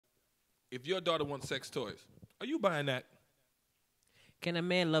if your daughter wants sex toys, are you buying that? Can a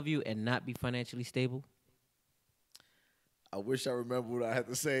man love you and not be financially stable? I wish I remember what I had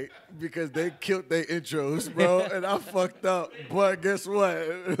to say because they killed their intros, bro, and I fucked up. But guess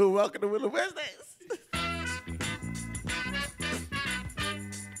what? Welcome to Willa Wednesdays.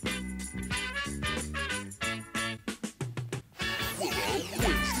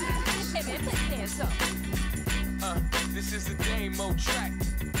 This is a demo track.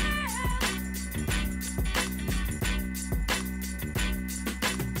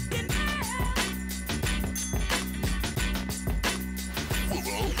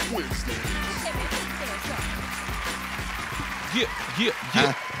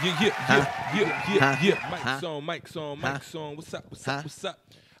 Yeah. Mike's on. What's up?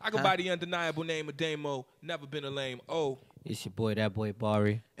 I go by the undeniable name of Damo. Never been a lame. Oh. It's your boy, that boy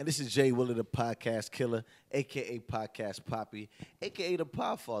Bari. And this is Jay Willa, the podcast killer, a.k.a. Podcast Poppy, a.k.a. the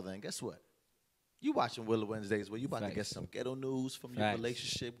Podfather. And guess what? You watching Willa Wednesdays where you about to get some ghetto news from your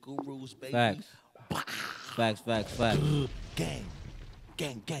relationship gurus, baby. Facts.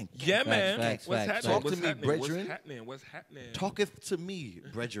 Gang. Yeah, man. What's happening? Talk to me, brethren. What's happening? Talketh to me,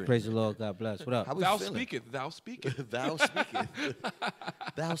 brethren. Praise the Lord. God bless. What up? How Thou feeling? speaketh. Thou speaketh.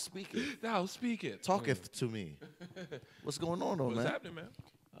 Talketh to me. What's going on, What's man? happening, man?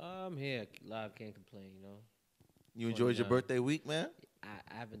 I'm here. Live, can't complain, you know. You enjoyed your birthday week, man?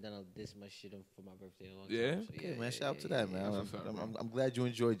 I haven't done this much shit for my birthday in a long Yeah? time. So Okay, man. Shout out to that, man. That's what's up, I'm glad you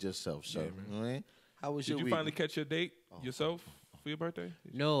enjoyed yourself, sir. Yeah, man. You know what I mean? How was Did your you week? finally catch your date yourself for your birthday?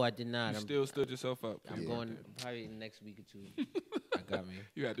 No, I did not. You still stood yourself up. I'm going probably in the next week or two. I got me.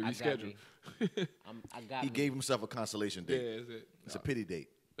 You had to reschedule. I got He me. gave himself a consolation Yeah, date. is it? It's a pity date.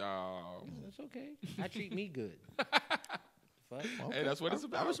 Oh. That's okay. I treat me good. Fuck. Hey, that's what it's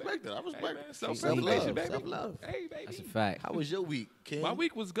about. I respect it. I respect man. it. Self-preservation, baby. Self-love. Hey, baby. That's a fact. How was your week, King? My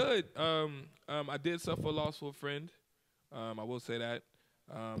week was good. I did suffer a loss for a friend. I will say that.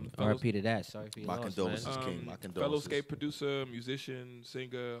 RP to that. Sorry for your My loss, condolences, man. King. My condolences. Fellow skate producer, musician,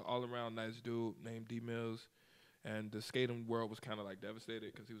 singer, all around nice dude named D Mills. And the skating world was kind of like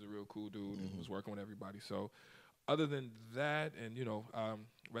devastated because he was a real cool dude and was working with everybody. So other than that, and, you know,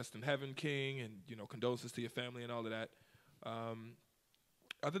 rest in heaven, King, and, you know, condolences to your family and all of that.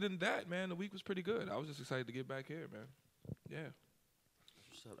 Other than that, man, the week was pretty good. I was just excited to get back here, man. Yeah.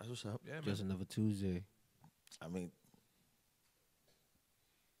 That's what's up. Yeah, man. Just another Tuesday. I mean,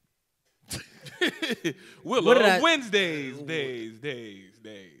 Willow Wednesdays, days.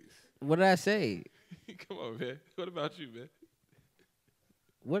 What did I say? Come on, man. What about you, man?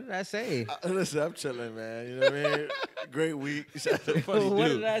 What did I say? listen, I'm chilling, man. You know what I mean? Great week. What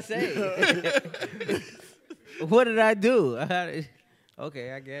did I say? What did I do?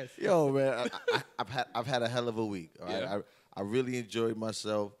 Okay, I guess. Yo, man, I've had a hell of a week. All right? Yeah. I really enjoyed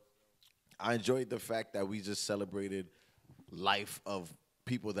myself. I enjoyed the fact that we just celebrated life of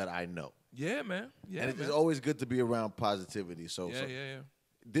people that I know. Yeah, man. Yeah, And man. it's always good to be around positivity. So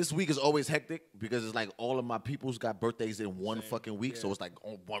this week is always hectic because it's like all of my peoples got birthdays in one fucking week. So it's like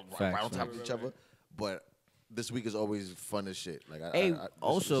right on top of each other. But this week is always fun as shit. Like, this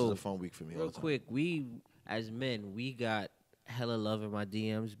also, is a fun week for me. real quick, we as men, we got hella love in my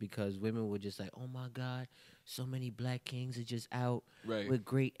DMs because women were just like, oh my God, so many black kings are just out with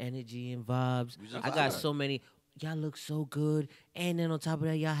great energy and vibes. I got so many. Y'all look so good, and then on top of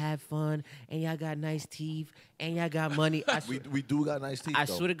that, y'all have fun, and y'all got nice teeth, and y'all got money. We do got nice teeth. I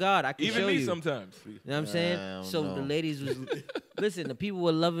swear to God, I can Even show me you. sometimes. You know what I'm saying? So the ladies was listen. The people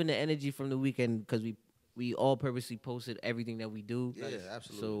were loving the energy from the weekend because we all purposely posted everything that we do. Yeah,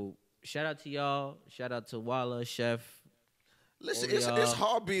 absolutely. So shout out to y'all. Shout out to Willa, Chef. Listen, Oh, it's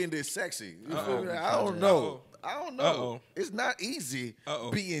hard being this sexy. You feel me? I don't know. Uh-oh. It's not easy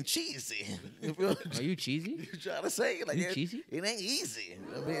being cheesy. You feel me? Are you cheesy? You trying to say like You cheesy? It ain't easy.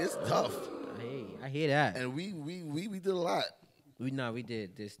 I mean, it's tough. Hey, I hear that. And we did a lot. We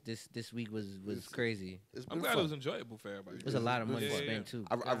did. This week was crazy. It's I'm been glad fun. it was enjoyable for everybody. There's a lot of money Yeah, spent too.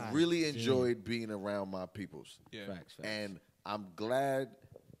 I've really enjoyed being around my peoples. Yeah. Facts. And I'm glad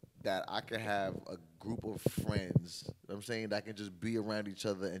that I can have a group of friends, you know what I'm saying, that can just be around each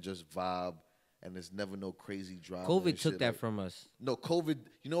other and just vibe, and there's never no crazy drama. COVID and took shit. that Like, from us. No, COVID,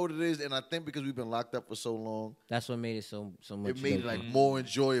 you know what it is? And I think because we've been locked up for so long, That's what made it so much. it made it like more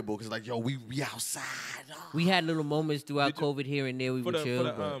enjoyable because like, yo, we outside. Oh. We had little moments throughout Did you- COVID here and there. We For would chill.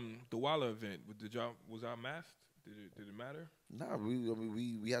 the but the Walla event, was our masked? Did it matter? Nah,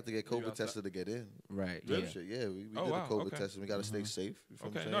 we have to get COVID tested to get in. right. Real Yeah. shit, yeah. We Oh, did wow, a COVID okay. test and we got to stay safe. You feel what I'm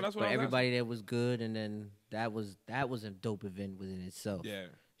Okay, saying? no, that's what But I was everybody there was good, and then that was a dope event within itself. asking. Yeah.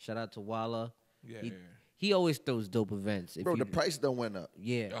 Shout out to Walla. Yeah. He always throws dope events. Bro, the price done went up.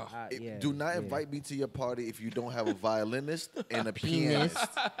 Yeah. Do not invite me to your party if you don't have a violinist and a pianist.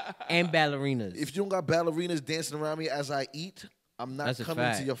 And ballerinas. If you don't got ballerinas dancing around me as I eat, I'm not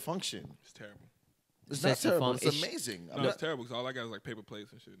coming to your function. It's terrible. It's not terrible. It's amazing. No, it's terrible because all I got is like paper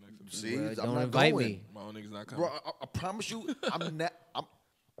plates and shit next to me. See, Bro, I'm don't not invite going. me. My own niggas not coming. Bro, I promise you,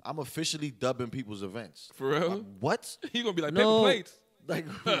 I'm officially dubbing people's events. For real? What? He gonna be like No. paper plates.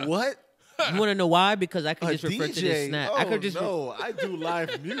 Like what? You want to know why? Because I could A just refer to DJ? this snap. I could just. no, I do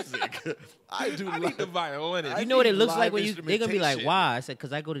live music. I need the violinist. You know what it looks like live when they're gonna be like, instrumentation. why? I said,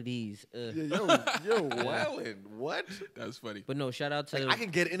 because I go to these. Yo, wildin'. What? That's funny. But no, shout out to. Like, I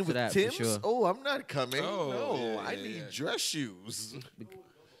can get in with that, for Tim's. sure. Oh, I'm not coming. Oh, no, I yeah, need yeah. dress shoes.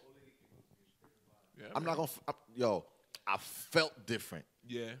 Yeah, I'm not gonna. Yo, I felt different.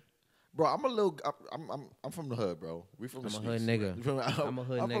 Yeah. Bro, I'm a little. I'm from the hood, bro. We from the I'm a streets. hood nigga. You feel me? I'm a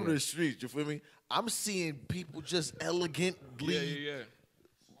hood I'm from nigga. the streets. You feel me? I'm seeing people just elegantly. Yeah.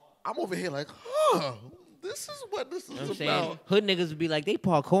 I'm over here like, huh? This is what this is You know what I'm about. saying? Hood niggas would be like, they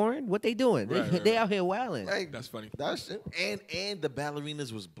parkouring? What they doing? Right, they right. out here wilding. Like, That's funny. That shit, and the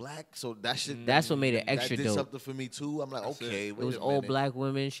ballerinas was black, so that shit. That's what made it extra that did dope. something for me too. I'm like, That's okay, it. wait It was a all minute. black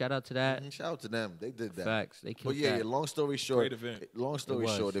women. Shout out to that. Shout out to them. They did that. Facts. They killed But yeah, that. long story short, Great event. long story It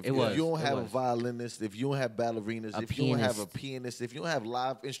was. short, if It you was. don't It have a was. violinist, if you don't have ballerinas, A if you don't have a pianist. pianist, if you don't have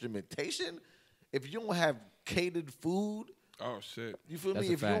live instrumentation, if you don't have catered food, Oh shit. you feel That's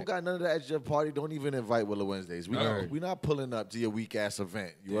me? a If you don't fact. got none of that at your party, don't even invite Willa Wednesdays. We not pulling up to your weak ass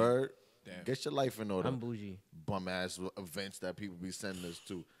event. You heard? Damn. Get your life in order. I'm bougie. Bum ass events that people be sending us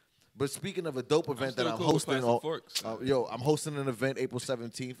to. But speaking of a dope event that still I'm cool with hosting, plastic forks. I'm hosting an event April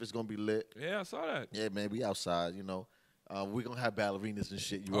 17th. It's gonna be lit. Yeah, I saw that. Yeah, man, we outside. You know, we're gonna have ballerinas and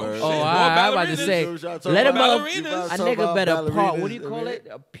shit. You Oh, heard? shit. Oh, More I'm about to ballerinas? say, So y'all talk let him about up. ballerinas? A Talk nigga about better part. ballerinas, What do you call it?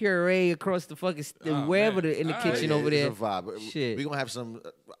 A puree across the fucking Oh, wherever man. in the All kitchen right. over there. It's a vibe. Shit. We're gonna have some.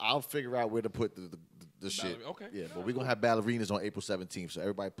 I'll figure out where to put the shit. Okay. Yeah, but we're gonna have ballerinas on April 17th. So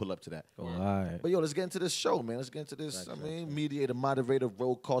everybody pull up to that. Oh, all right. But yo, let's get into this show, man. Let's get into this. Mediator, moderator,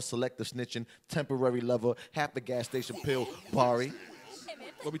 roll call, selective snitching, temporary lover, half the gas station pill, Bari.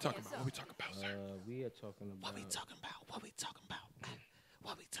 What we talking about? What we talking about, sir? We are talking about. What we talking about? What we talking about?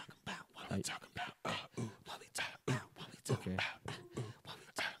 What we talking about? What we talking about? What we talking about? What we talking Okay. about? What we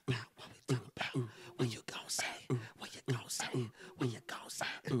talking about? What we talking about? What you gon' say? What you gon' say? What you gon' say?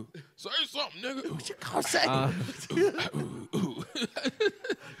 Say something, nigga. What you gon' say?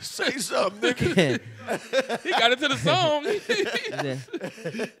 Say something, nigga. He got into the song.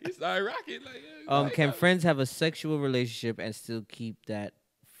 Yeah. He started rocking. Like, Can friends have a sexual relationship and still keep that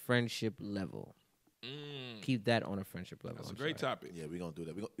friendship level? Keep that on a friendship level. That's a I'm great sorry. topic. Yeah, we gonna do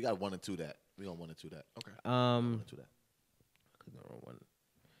that. We got 1 and 2 that. We gonna 1 and 2 that. Okay. 1 and 2 that. Number one.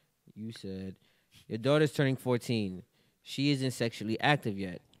 You said your daughter's turning 14. She isn't sexually active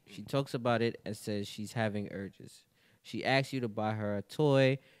yet. She talks about it and says she's having urges. She asks you to buy her a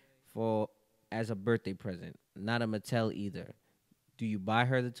toy as a birthday present, not a Mattel either. Do you buy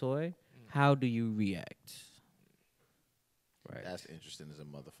her the toy? How do you react? Right. That's interesting as a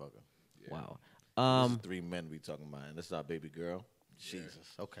motherfucker. Wow. This is 3 men we talking about, and this is our baby girl.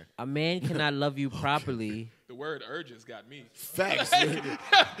 Jesus. Okay. A man cannot love you properly. The word urges got me. Facts.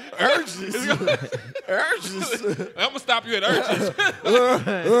 Urges. Urges. I'm gonna stop you at urges.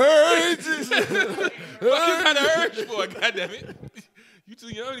 Urges. What you got an urge for? Goddammit. You too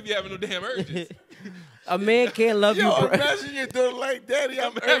young to be having no damn urges. A man can't love you. Yo, imagine you doing like daddy.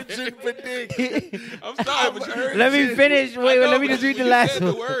 I'm urging for dick. I'm sorry, but you. Let me finish. Wait, I know, let me but just read the when you last said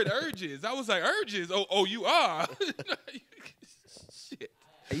one. the word urges. I was like, urges? Oh, you are. Shit.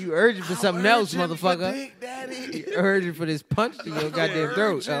 You urging for something else, urging for motherfucker. dick, daddy. You urging for this punch to your goddamn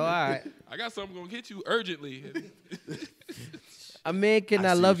throat. Oh, all right. I got something gonna get you urgently. A man I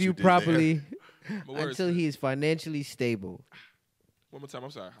cannot see love what you you did properly My words. until he is financially stable. One more time.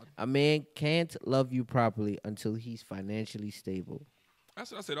 I'm sorry. A man can't love you properly until he's financially stable. I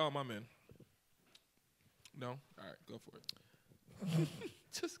said all my men. No. All right, go for it.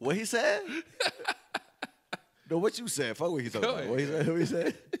 Just What he said? No, what you said? Fuck what he talking Go about. ahead. What he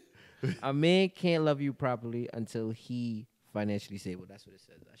said? A man can't love you properly until he financially stable. That's what it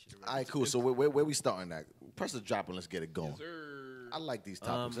says. I should have read All right, cool. So where we starting at? Press the drop and let's get it going. sir. I like these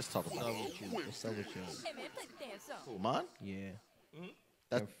topics. Let's talk about it. What's up with you? Cool, man. Yeah.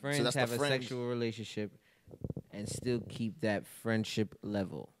 That, Can friends so that's have the a friends. sexual relationship and still keep that friendship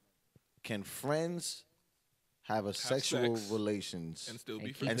level? Can friends have a sexual sex relations And still be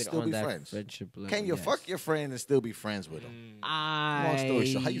And keep friends. And it still on be that friends. friendship level. Can you yes. fuck your friend and still be friends with him? Long story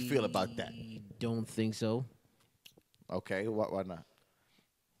short, how you feel about that? Don't think so. Okay, why not?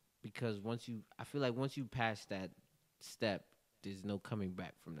 because I feel like once you pass that step, there's no coming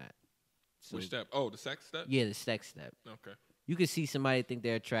back from that. So, which step? Oh, the sex step? Yeah, the sex step. Okay. You can see somebody think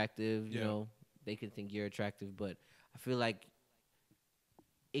they're attractive, you know, they can think you're attractive, but I feel like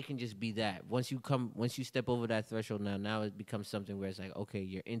it can just be that. Once you step over that threshold now it becomes something where it's like, okay,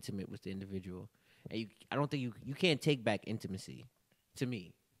 you're intimate with the individual. And I don't think you can't take back intimacy, to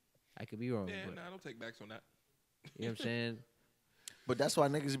me. I could be wrong. Yeah, I don't take backs on that. You know what I'm saying? But that's why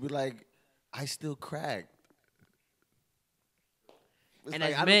niggas be like, I still crack. It's and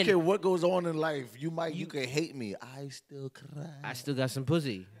like, as I men, don't care what goes on in life. You can hate me. I still crack. I still got some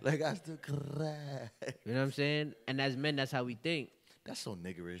pussy. Like, I still crack. You know what I'm saying? And as men, that's how we think. That's so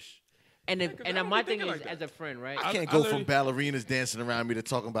niggerish. And my thing is, like as a friend, right? I can't go from ballerinas dancing around me to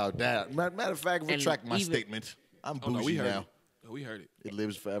talking about that. Matter of fact, retract my statement. I'm bougie now. We heard it. It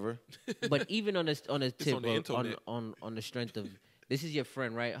lives forever. But even on a tip, on the strength of, this is your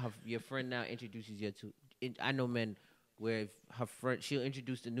friend, right? Your friend now introduces you to. I know men where if her friend, she'll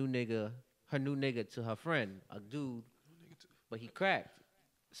introduce her new nigga to her friend, a dude, but he cracked.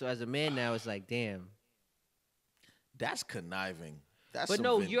 So as a man now, it's like, damn. That's conniving. That's but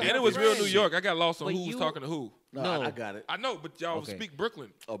no, you're. And it was real New York. I got lost on who was talking to who. No, I got it. I know, but y'all speak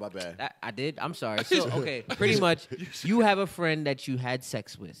Brooklyn. Oh, my bad. I did. I'm sorry. So okay, pretty much, you have a friend that you had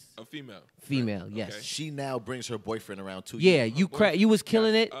sex with. A female. Female, yes. Okay. She now brings her boyfriend around too. Yeah, you was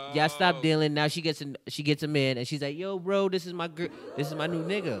killing it. Y'all stopped dealing. Now she gets a man, and she's like, "Yo, bro, this is my new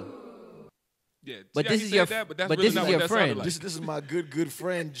nigga." Yeah, but this is your friend. Like. This is my good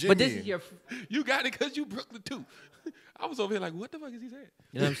friend Jimmy. But this is your. You got it because you Brooklyn too. I was over here like, what the fuck is he saying?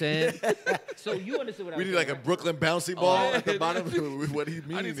 You know what I'm saying? So you understood what I was saying. We need like a Brooklyn bouncy ball at the bottom. What he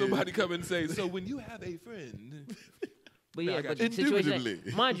means. I need somebody come and say, so when you have a friend. But yeah, but the situation,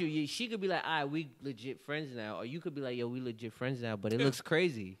 like, mind you, she could be like, all right, we legit friends now. Or you could be like, yo, we legit friends now. But it looks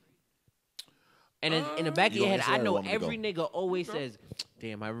crazy. And in the back of your head, I know every nigga always says,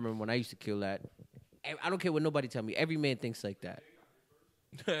 damn, I remember when I used to kill that. I don't care what nobody tell me. Every man thinks like that.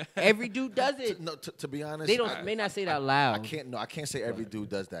 Every dude does it. To be honest, they may not say it out loud. I can't say every dude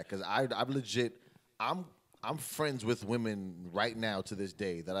does that because I'm friends with women right now to this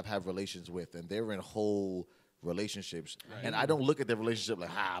day that I've had relations with, and they're in whole relationships, and I don't look at their relationship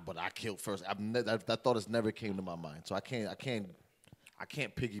like, but I killed first. That thought has never came to my mind, so I can't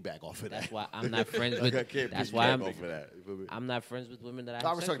piggyback off of that. That's why I'm not friends with. That's why I'm not friends with women that I.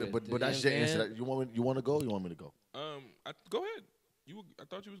 I respect it, but that's your answer. You want to go? Or you want me to go? Go ahead. I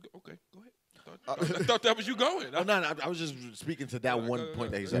thought you was okay. Go ahead. I thought that was you going. I was just speaking to that one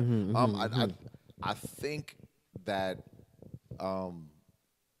point that he said. I think that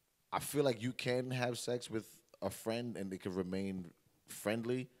I feel like you can have sex with a friend and it can remain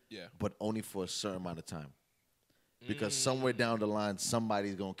friendly. Yeah. But only for a certain amount of time. Because somewhere down the line,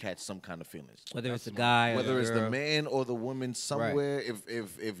 somebody's gonna catch some kind of feelings. Whether it's the guy, whether it's the man or the woman, somewhere. Right.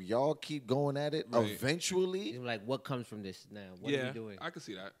 If y'all keep going at it, eventually, like what comes from this now? What are we doing? I can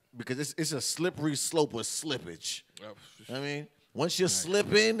see that because it's a slippery slope of slippage. I mean, once you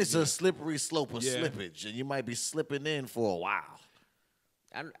slip in, it's a slippery slope of slippage, and you might be slipping in for a while.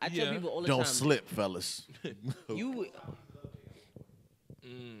 I tell people all the time, don't slip, fellas.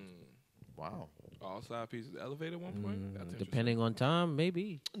 Wow. All side pieces elevated at one point? Depending on time,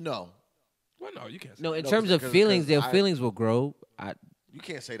 maybe. No. Well, no, you can't say that. In terms of feelings, their feelings will grow. You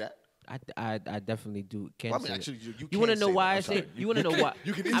can't say that. I definitely do. Can't well, I mean, say actually, you want to know why I say? You want to know why?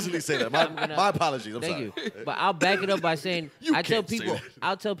 You can easily say that. My apologies. I'm sorry. Thank you. But I'll back it up by saying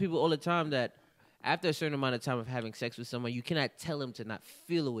I'll tell people all the time that after a certain amount of time of having sex with someone, you cannot tell them to not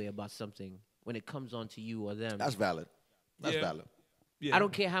feel a way about something when it comes on to you or them. That's valid. That's valid. Yeah. I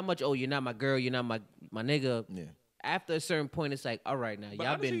don't care how much. Oh, you're not my girl. You're not my nigga. Yeah. After a certain point, it's like, all right, now but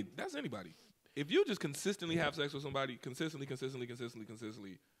y'all honestly, that's anybody. If you just consistently have sex with somebody, consistently,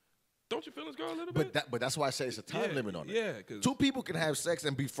 don't your feelings grow a little bit? But that's why I say it's a time limit on it. Yeah, two people can have sex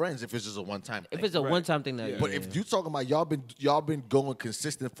and be friends if it's just a one time thing. If it's a one time thing, But if you talking about y'all been going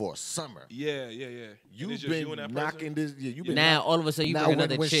consistent for a summer. Yeah. You've been knocking this. Yeah, you've been now all of a sudden you bring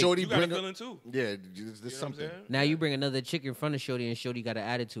another chick. You got a feeling too. Yeah, there's something. Now you bring another chick in front of Shorty and Shorty got an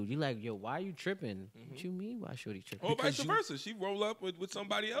attitude. You like, yo, why are you tripping? What you mean? Why Shorty tripping? Or vice versa. She roll up with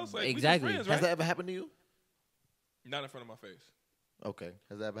somebody else. Like, exactly. We just friends, right? Has that ever happened to you? Not in front of my face. Okay.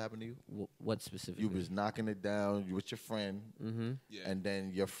 Has that ever happened to you? What specifically? You was knocking it down. You with your friend, and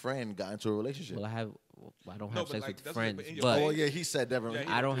then your friend got into a relationship. Well, I don't have sex with friends. But oh yeah, he said that.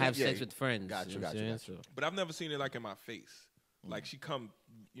 I don't have sex with friends. Got you. But I've never seen it like in my face. Like she come,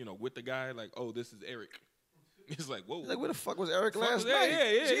 with the guy. Like, oh, this is Eric. It's like, whoa. Like, where the fuck was Eric last night?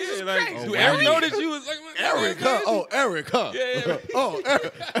 Yeah. Like, do Eric know that you was like, Eric, huh? Oh, Eric, huh? Yeah.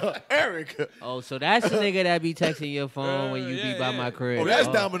 Oh, Eric. Oh, so that's the nigga that be texting your phone when you be by my crib. Oh, that's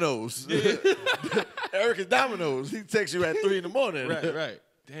Domino's. Eric is Domino's. He texts you at 3 in the morning. Right.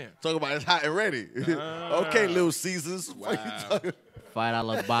 Damn. Talking about it's hot and ready. Okay, Little Caesars. Wow.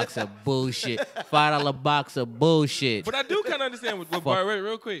 $5 box of bullshit. $5 box of bullshit. But I do kind of understand what Bari,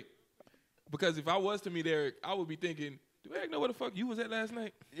 real quick. Because if I was to meet Eric, I would be thinking, do Eric know where the fuck you was at last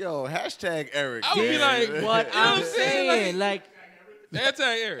night? Yo, hashtag Eric. I would be like, what I'm saying. Like, hashtag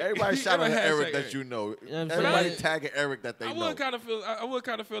Eric. Everybody shout out Eric that you know. Everybody tagging Eric that they know. I would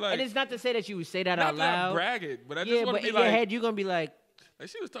kind of feel like. and it's not to say that you would say that out not loud. Not bragging, but I just want to be in like. your head, you're gonna be like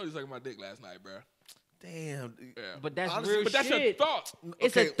she was totally sucking my dick last night, bro. Damn. Yeah. But that's honestly, real but that's shit. your thought.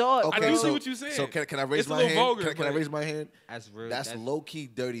 It's a thought. Okay, I do so, see what you're saying. So can I raise It's my a hand? little vulgar, Can I raise my hand? That's real. That's low key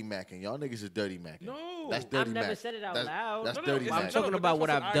dirty macking. Y'all niggas is dirty macking. No, that's dirty I've never mac. said it out loud. That's No, dirty it's- mac. I'm talking about what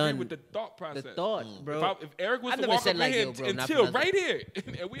that's I've I agree done. with the thought process. The thought, bro. If Eric was I've to never walk said up like, here yo, bro, and not chill for right here,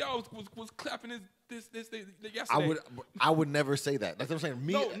 and we all was clapping this yesterday. I would never say that. That's what I'm saying.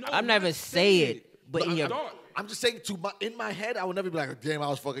 Me, No, I'm never say it, but in your thought. I'm just saying in my head, I would never be like, damn, I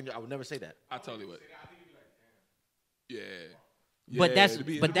was fucking you. I would never say that. I totally would. Yeah. But Yeah, that it'd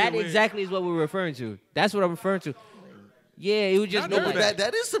be exactly is what we're referring to. That's what I'm referring to. Yeah, it was just Not No, but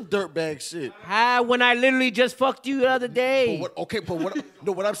that is some dirtbag shit. how when I literally just fucked you the other day.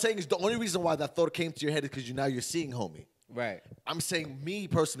 What I'm saying is the only reason why that thought came to your head is because you're seeing homie. Right. I'm saying me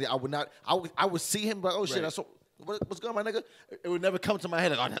personally, I would not. I would see him, but oh shit, Right. what's going on, my nigga? It would never come to my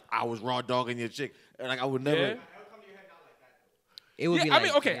head like, oh, I was raw dogging your chick, and like I would never. Yeah. It would Yeah, be like, I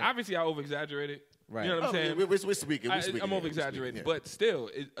mean, okay, obviously I over-exaggerated. Right. You know what I'm saying? We're speaking. I'm over-exaggerating, but still,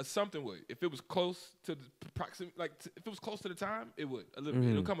 something would. If it was close to the proximity, if it was close to the time, it would. A little bit.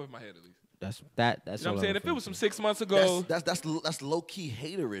 It'll come with my head at least. That's You know what I'm saying? If it was some 6 months ago. That's low key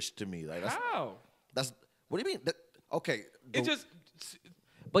haterish to me. Like How? That's what do you mean? Okay, It just.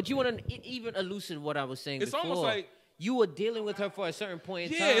 But you want to even elucidate what I was saying It's before. almost like. You were dealing with her for a certain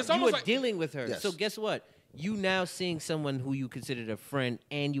point in Yeah, time. it's You almost were like- dealing with her. Yes. So guess what? You now seeing someone who you considered a friend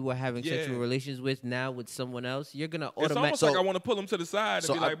and you were having Yeah. sexual relations with now with someone else, you're gonna It's automatically. almost like I want to pull him to the side and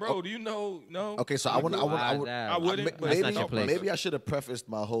so be I- like, bro, do you know? No. Okay, so I wouldn't. I wouldn't, but that's not your place. Maybe I should have prefaced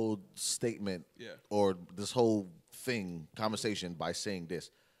my whole statement Yeah. or this whole conversation by saying this.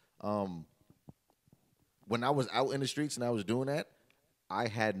 When I was out in the streets and I was doing that, I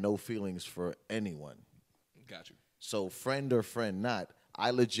had no feelings for anyone. Got you. So friend or friend not,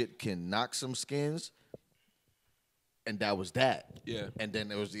 I legit can knock some skins, and that was that. Yeah. And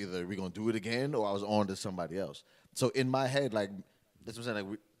then it was either we gonna do it again or I was on to somebody else. So in my head, like that's what I'm saying.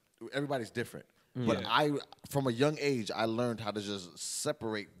 Like everybody's different, but Yeah. from a young age, I learned how to just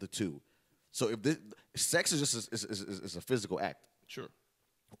separate the two. So if sex is just is a physical act. Sure.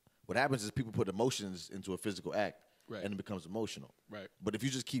 What happens is people put emotions into a physical act, Right. and it becomes emotional. Right. But if you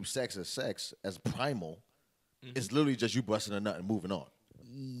just keep sex as primal, it's literally just you busting a nut and moving on.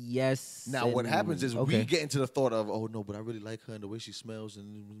 Yes. Now, what and- happens is okay. we get into the thought of, oh no, but I really like her and the way she smells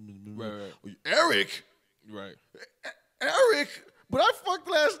and Right. Eric, Right. but I fucked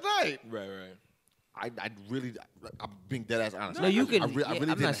last night. Right. I'm being dead ass honest. No, you can. I really I'm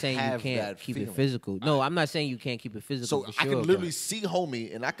didn't not saying you have can't that keep feeling. it physical. No, I'm not saying you can't keep it physical. So for I sure, can literally but- see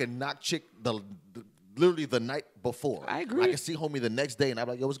homie and I can knock chick literally the night before. I agree. I can see homie the next day and I'm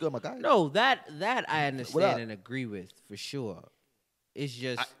like, yo, what's good, my guy? No, that I up? understand and agree with for sure. It's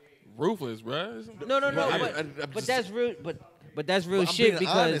just Ruthless, bro. no. I'm But just- that's real. But that's real I'm shit being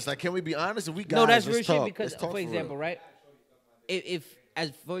because honest. Like, can we be honest? If we guys, no, that's let's real talk. shit because Let's talk for example, real. right? If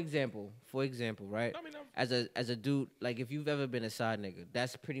as for example, right? I mean, As a dude, like if you've ever been a side nigga,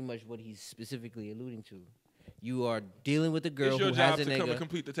 that's pretty much what he's specifically alluding to. You are dealing with a girl It's your who job has a to come nigga. and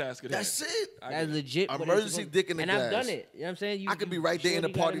complete the task. Of that. That's it. That's legit. what it's Emergency supposed- dick in the and I've glass. done it. You know what I'm saying? I could be right there in the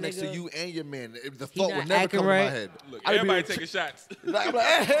shorty got a party next to nigga. you and your man. The He thought not would never acting come to my right. head. Look, I'd be everybody like, taking shots. I'm like,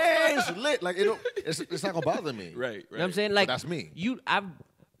 hey, it's lit. Like, it's not gonna bother me. Right. You know what I'm saying? Like that's me. I've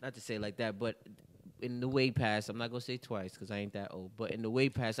not to say like that, but in the way past, I'm not gonna say twice because I ain't that old. But in the way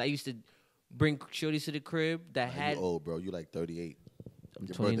past, I used to bring shorties to the crib that had. You old, bro. You like 38. I'm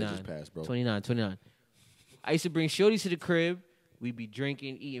Your 29. birthday just passed, bro. 29. I used to bring shorties to the crib. We'd be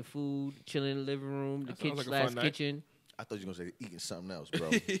drinking, eating food, chilling in the living room, the That sounds kitchen like a fun night. kitchen. I thought you were gonna say eating something else, bro.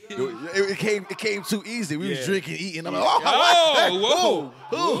 it came too easy. We was Yeah. drinking, eating. I'm like, Oh,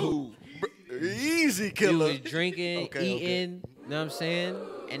 whoa. whoa. Easy We killer. was drinking, Okay, eating. okay. You know what I'm saying?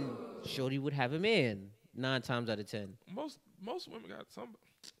 And shorty would have him in 9 times out of 10. Most women got some.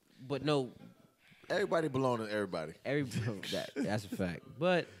 But no, Everybody belong to everybody. that's a fact.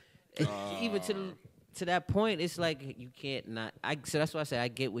 But even to the to that point, it's like you can't not. So that's why I say I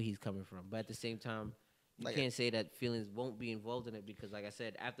get where he's coming from, but at the same time, you can't say that feelings won't be involved in it because, like I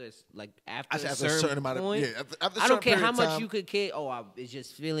said, after a certain amount point, I don't care how much you could care. Oh, it's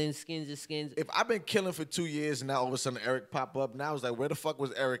just feelings, skins is skins. If I've been killing for 2 years and now all of a sudden Eric pop up, now it's like, where the fuck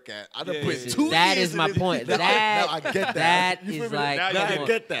was Eric at? I done put 2 years. That is my point. Now I get that. That is like, now I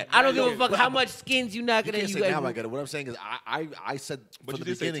get that. I don't give a fuck how much skins you not gonna. You can't say now I get it. What I'm saying is, I said from the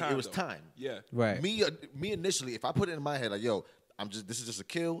beginning it was time. Yeah, right. Me initially, if I put it in my head like, yo, this is just a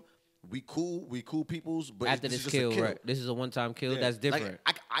kill. We cool peoples, but after this kill, right? This is a one-time kill. That's different.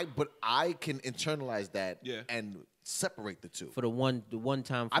 But I can internalize that and separate the two. For the one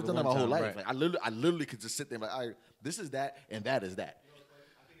time. I've done that my whole life. Right. Like, I literally could just sit there and like, all right, this is that and that is that.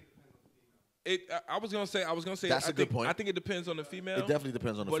 I was gonna say. That's a good point. I think it depends on the female. It definitely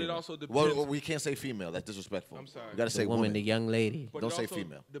depends on the female. But it also depends. Well, we can't say female. That's disrespectful. I'm sorry. You gotta say woman, the young lady. But don't say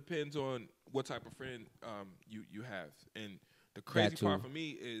female. Depends on what type of friend you have. And the crazy part for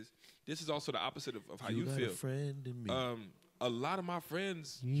me is this is also the opposite of how you feel. A friend in me. A lot of my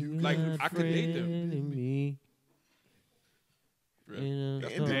friends, I could date them. Really?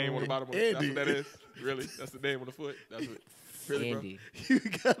 That's the name on the bottom. That's what that is. Really? That's the name on the foot. That's what. Really, Andy. Bro? You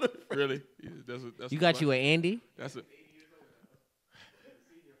got it. Really? That's you got you an Andy? That's it.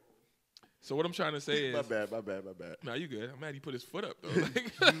 So what I'm trying to say is, my bad. Nah, you good. I'm mad he put his foot up though.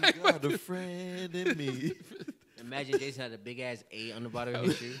 You got a friend in me. Imagine Jason had a big ass A on the bottom of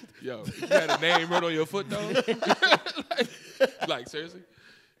his shoe. Yo, you had a name wrote on your foot though. like seriously.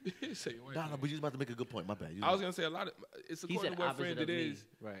 Say, no, but you was about to make a good point. My bad. I was gonna say a lot of it's according to what friend it is.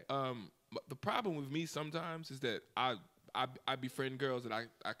 Right. The problem with me sometimes is that I befriend girls that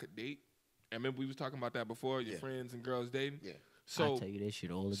I could date. And remember we was talking about that before. Your friends and girls dating. Yeah. So I tell you this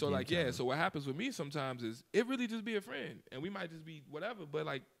shit all the time. So like so what happens with me sometimes is it really just be a friend and we might just be whatever, but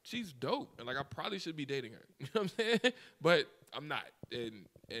like she's dope and like I probably should be dating her. You know what I'm saying? But I'm not, and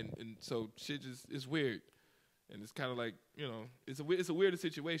so shit just it's weird, and it's kind of like it's a weird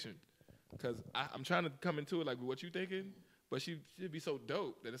situation because I'm trying to come into it like with what you thinking, but she'd be so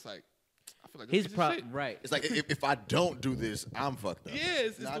dope that it's like. I feel like his problem, right? It's like if I don't do this, I'm fucked up. Yeah,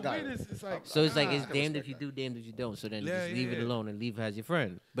 it's the weirdest. It's like so it's like it's damned if you do, damned if you don't. So then just leave it alone and leave her as your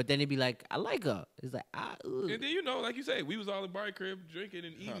friend. But then it'd be like, I like her. It's like and then like you say, we was all in Bari crib drinking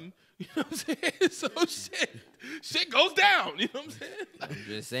and eating. You know what I'm saying? So shit goes down. You know what I'm saying? I'm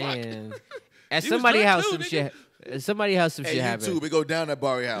just saying. At somebody's house, some shit. At somebody's house, some shit happened. Hey, you too. We go down at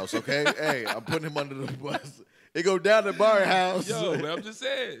Bari house, okay? Hey, I'm putting him under the bus. It go down at Bari house. Yo, man, I'm just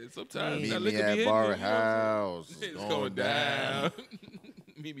saying. Sometimes that liquor be at hitting Bari house. It's going down.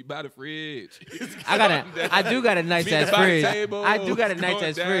 Meet me by the fridge. I do got a nice ass fridge. I do got a nice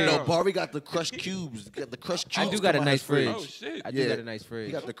ass fridge. No, Bari got the crushed cubes. Got the crushed cubes. I do got a nice fridge. Oh shit. I do got a nice fridge.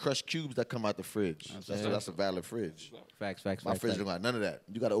 You got the crushed cubes that come out the fridge. That's a valid fridge. Facts. My fridge don't got none of that.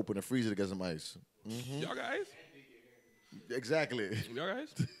 You got to open the freezer to get some ice. Mm-hmm. Y'all got ice? Exactly. Y'all got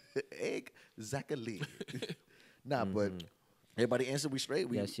ice? Exactly. Nah, but everybody answer. We straight.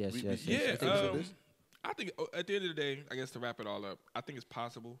 Yes. Yeah. I think at the end of the day, I guess to wrap it all up, I think it's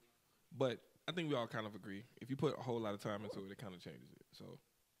possible, but I think we all kind of agree. If you put a whole lot of time into it, it kind of changes it. So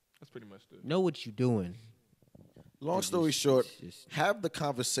that's pretty much the. Know what you're doing. Long story short, have the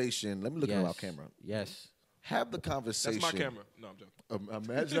conversation. Let me look at our camera. Yes. Have the conversation. That's my camera. No, I'm joking.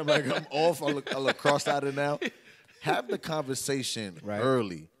 Imagine I'm off. I look cross-eyed now. Have the conversation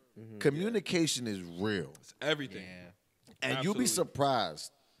early. Mm-hmm. Communication is real. It's everything. Yeah. And you'll be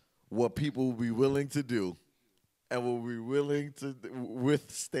surprised what people will be willing to do and will be willing to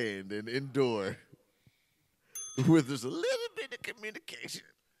withstand and endure with just a little bit of communication.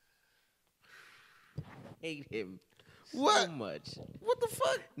 Hate him what? So much. What the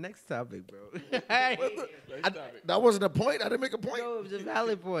fuck? Next topic, bro. That wasn't a point? I didn't make a point? No, it was a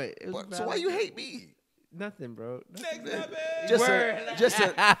valid point. So why you hate me? Nothing, bro. Just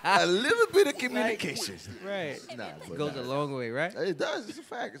a little bit of communication. Right. It goes a long way, right? It does. It's a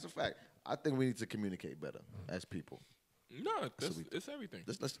fact. I think we need to communicate better as people. No, it's everything.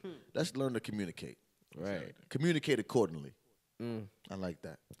 Let's learn to communicate. Right. Communicate accordingly. I like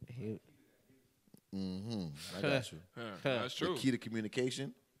that. I got you. That's true. The key to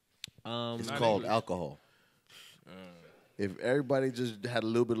communication is Not called English. alcohol. If everybody just had a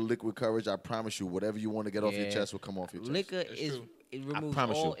little bit of liquid courage, I promise you, whatever you want to get off your chest will come off your chest. Liquor it removes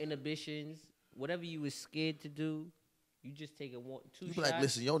all inhibitions. Whatever you was scared to do, you just take it 1-2 You be shots. like,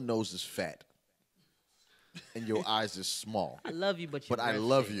 listen, your nose is fat, and your eyes is small. I love you, but I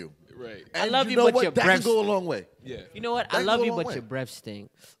love you. Right. And I love you, know but what? your that breath can go a long way. Yeah. You know what? That I love go a you, long but way. your breath stink.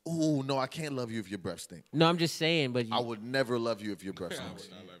 Ooh, no, I can't love you if your breath stinks. No, I'm just saying, but I would never love you if your breath stinks.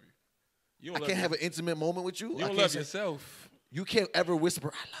 I love you. I can't have an intimate moment with you. You don't love yourself. You can't ever whisper,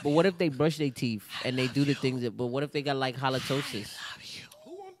 I love you. But what if they brush their teeth and they do the things that, but what if they got like halitosis? I love you.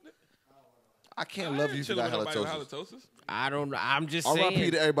 I can't love you if you got halitosis. I don't know. I'm just saying.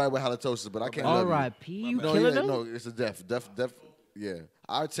 R.I.P. to everybody with halitosis, but I can't love you. R.I.P. You killing them? No, it's a death. Yeah.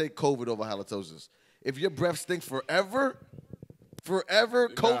 I'd take COVID over halitosis. If your breath stinks forever,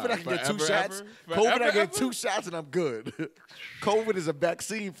 COVID, I can get 2 shots. COVID, I get 2 shots and I'm good. COVID is a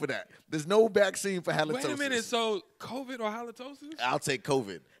vaccine for that. There's no vaccine for halitosis. Wait a minute, so COVID or halitosis? I'll take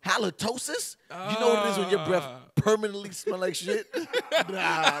COVID. Halitosis? You know what it is when your breath permanently smell like shit?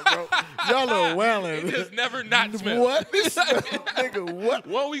 Nah, bro. Y'all are wildin'. It just never not smell. What? Nigga, what?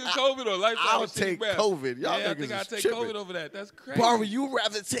 1 week of COVID or lifetime I'll take COVID. Y'all I niggas think I'll take tripping. COVID over that. That's crazy. Bari, you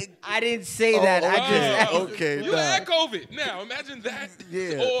rather take... I didn't say that. I just asked. Okay, You had COVID. Now, imagine that.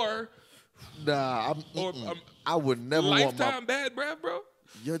 Yeah. Or I would never want lifetime bad breath, bro.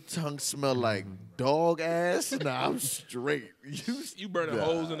 Your tongue smell like dog ass? Nah, I'm straight. You burning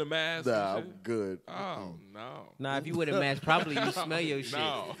holes in the mask? Nah, I'm good. Oh, no. Nah, if you wear the mask properly, you smell your shit.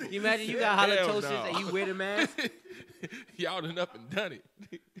 No. You imagine you got halitosis no. and you wear the mask? Y'all done up and done it.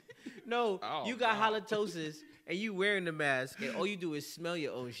 No, Oh, you got halitosis and you wearing the mask and all you do is smell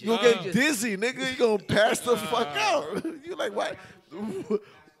your own shit. You gonna get dizzy, nigga. You gonna pass the fuck out. You like, what?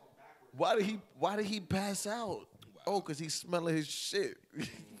 Why did he pass out? Oh, because he's smelling his shit.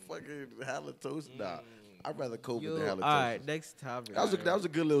 Fucking halitosis. Nah, I'd rather COVID than halitosis. All right, next topic. That was a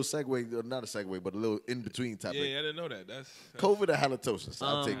good little segue. Not a segue, but a little in-between topic. Yeah, I didn't know that. That's COVID or halitosis?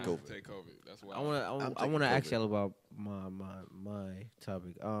 I'll take COVID. Take COVID. That's why. I want to ask y'all about my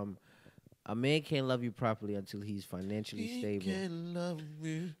topic. A man can't love you properly until he's financially stable. He can love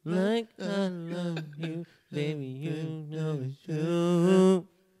you like I love you, baby. You know it's true.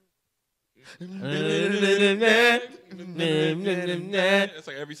 It's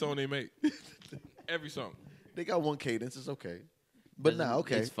like every song they make. Every song. They got one cadence. It's okay. But nah,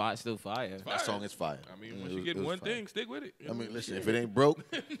 okay. It's still fire. That song is fire. I mean, once you get one thing, stick with it. I mean, listen, if it ain't broke,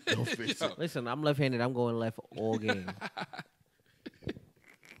 don't fix it. Listen, I'm left-handed. I'm going left all game.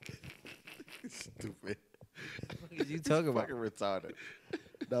 Stupid. What are you talking about? Fucking retarded.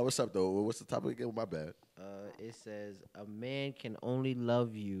 Now, what's up, though? What's the topic again? My bad. It says a man can only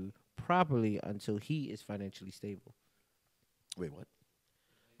love you properly until he is financially stable. Wait, what?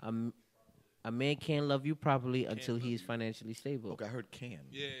 A man can't love you properly until he is financially stable. Okay, I heard can.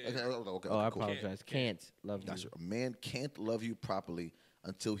 Yeah. Okay, I cool. apologize. Can't love you. Gotcha. A man can't love you properly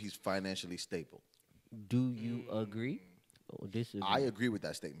until he's financially stable. Do you agree or disagree? I agree with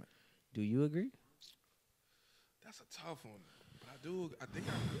that statement. Do you agree? That's a tough one. But I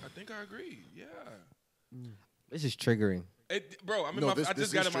think I agree. Yeah. This is triggering. Bro, I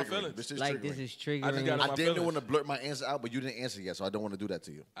just got in my feelings. This is Like triggering. this is triggering. I just got in my I didn't feelings. want to blurt my answer out, but you didn't answer yet, so I don't want to do that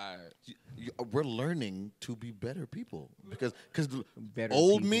to you. All right. We're learning to be better people because Better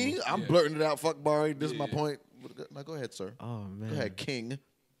old people. me, I'm blurting it out. Fuck Bari. This is my point. Now go ahead, sir. Oh man. Go ahead, King.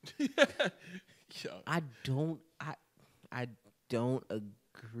 Yo. I don't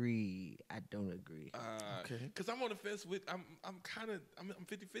agree. I don't agree. Okay. Because I'm on the fence with, I'm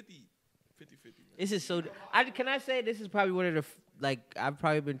 50-50. 50-50. This is so. Can I say this is probably one of the I've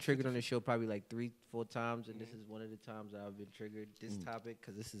probably been triggered on the show probably like 3-4 times, and this is one of the times I've been triggered. This topic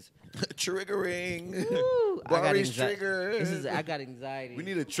because this is Triggering. Woo, Bari's triggered. I got anxiety. We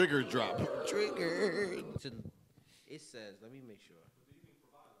need a trigger drop. Triggered. It says. Let me make sure.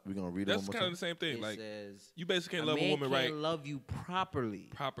 We're gonna read it That's one more kind of time. the same thing. It Like, says you basically can't love a man woman can't right love you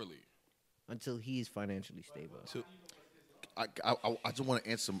properly until he's financially stable. I just want to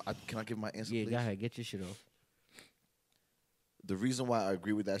answer. Can I give my answer, Yeah, please? go ahead. Get your shit off. The reason why I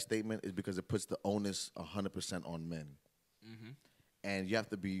agree with that statement is because it puts the onus 100% on men. And you have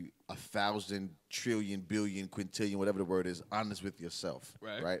to be 1,000 trillion, billion, quintillion, whatever the word is, honest with yourself.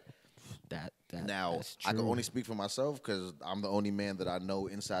 Right? Now, that's I can true. only speak for myself because I'm the only man that I know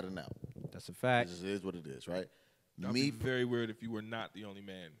inside and out. That's a fact. This is what it is, right? That'd be very weird if you were not the only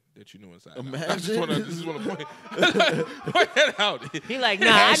man that you knew inside. Imagine. I just want to point that out. He like, nah,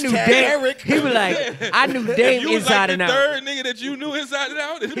 I knew Dame. He be like, I knew Dame you was inside like and the out. third nigga that you knew inside and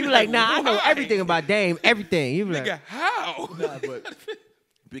out. He be like, nah, I know everything about Dame, everything. He be Nigga, like, how? Nah, but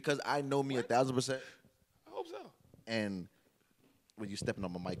because I know me 1,000%. I hope so. And when you stepping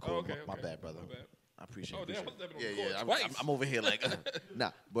on my mic, Oh, okay, my okay. bad, brother. My bad. I appreciate it. Oh, damn, I'm stepping on the Yeah, court yeah. twice. I'm over here like,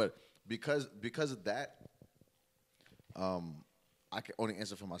 nah. But because of that, I can only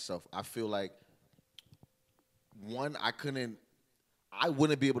answer for myself. I feel like one, I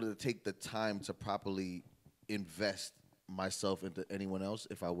wouldn't be able to take the time to properly invest myself into anyone else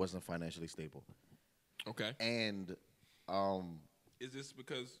if I wasn't financially stable. Okay. And Is this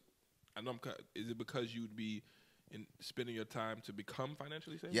because I know. Is it because you'd be spending your time to become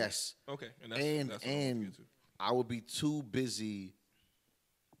financially stable? Yes. Okay. And I would be too busy.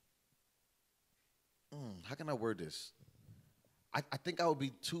 How can I word this? I think I would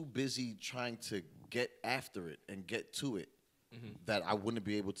be too busy trying to get after it and get to it that I wouldn't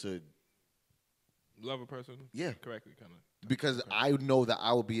be able to love a person. Yeah. Correctly, kind of. Because I know that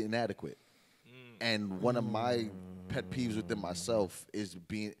I would be inadequate. And one of my pet peeves within myself is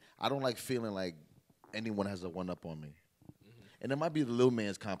I don't like feeling like anyone has a one-up on me. And it might be the little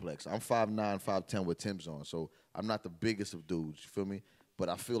man's complex. I'm 5'9", 5'10" with Tim's on, so I'm not the biggest of dudes, you feel me? But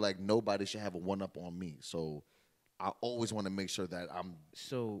I feel like nobody should have a one-up on me. So I always want to make sure that I'm...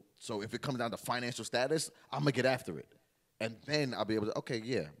 So if it comes down to financial status, I'm going to get after it. And then I'll be able to, okay,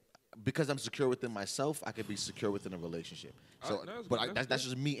 yeah. Because I'm secure within myself, I can be secure within a relationship. So, that's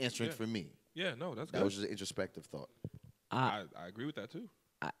just me answering for me. Yeah, no, that's good. That was just an introspective thought. I agree with that too.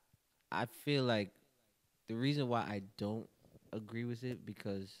 I feel like the reason why I don't agree with it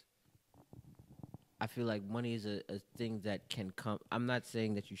because I feel like money is a thing that can come. I'm not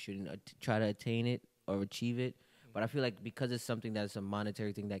saying that you shouldn't try to attain it or achieve it, but I feel like because it's something that's a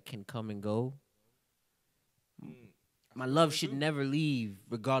monetary thing that can come and go. My love should never leave,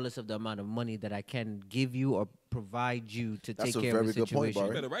 regardless of the amount of money that I can give you or provide you to take care of the situation. That's a very good point, Bari.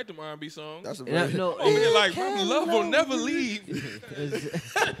 You better write them R&B songs. That's a very no, like, my love will never leave.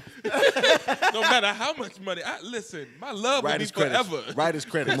 No matter how much money. Listen, my love will be forever. Write his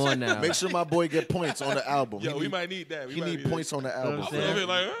credits. Come on now. Make sure my boy get points on the album. Yo, we might need that. He need points on the album.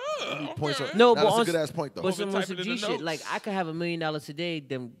 No, but that's a good-ass point, though. But some G shit, like, I could have $1 million today,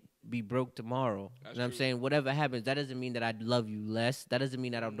 then be broke tomorrow. You know what I'm saying? Whatever happens, that doesn't mean that I'd love you less. That doesn't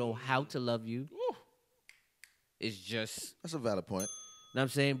mean I don't know how to love you. Ooh. It's just... That's a valid point. You know what I'm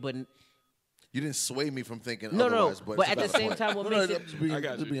saying? But... You didn't sway me from thinking otherwise. But at the same time, what makes it...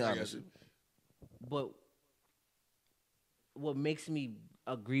 Just be honest. But what makes me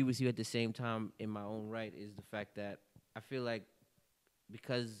agree with you at the same time in my own right is the fact that I feel like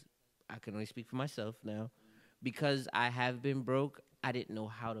because I can only speak for myself now, because I have been broke, I didn't know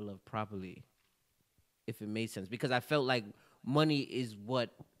how to love properly, if it made sense. Because I felt like money is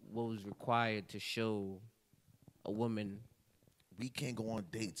what was required to show a woman. We can't go on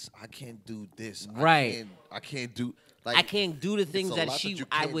dates. I can't do this. Right. I can't do... Like, I can't do the things that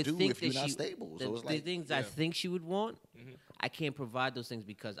I would think that she... Stable. The things I think she would want, I can't provide those things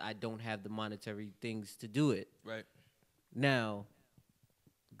because I don't have the monetary things to do it. Right. Now,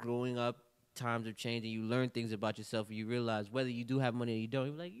 growing up, times have changed and you learn things about yourself and you realize whether you do have money or you don't,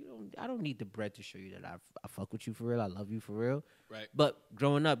 you're like, I don't need the bread to show you that I fuck with you for real, I love you for real. Right. But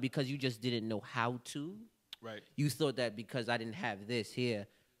growing up, because you just didn't know how to, right, you thought that because I didn't have this here,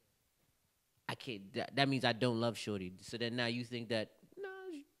 I can't, that means I don't love shorty. So then now you think that, no.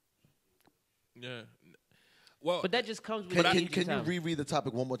 Yeah. Well, but that just comes with... Can you reread the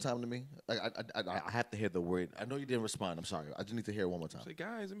topic one more time to me? Like, I have to hear the word. I know you didn't respond. I'm sorry. I just need to hear it one more time. Say,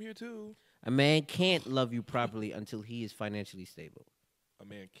 guys, I'm here too. A man can't love you properly until he is financially stable. A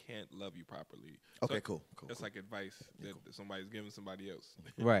man can't love you properly. Okay, so cool. That's like advice that somebody's giving somebody else.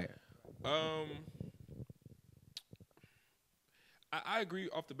 Right. I agree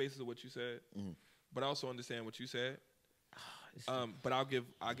off the basis of what you said, but I also understand what you said. But I'll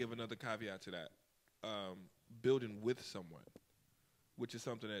give another caveat to that. Building with someone, which is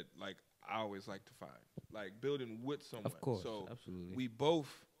something that like I always like to find. Like building with someone. Of course, so absolutely. We both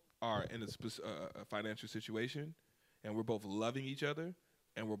are in a financial situation, and we're both loving each other,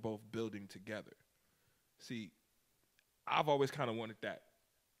 and we're both building together. See, I've always kind of wanted that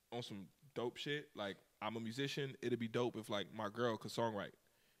on some dope shit. Like, I'm a musician. It'd be dope if, like, my girl could songwrite,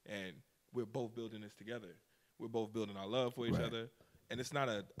 and we're both building this together. We're both building our love for each other, and it's not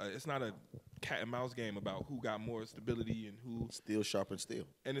a cat and mouse game about who got more stability and who... Steel sharpens steel.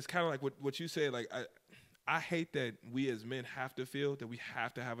 And it's kind of like what you said. Like, I hate that we as men have to feel that we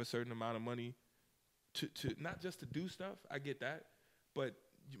have to have a certain amount of money to not just to do stuff. I get that, but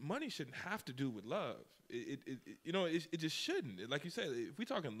money shouldn't have to do with love. It just shouldn't. Like you said, if we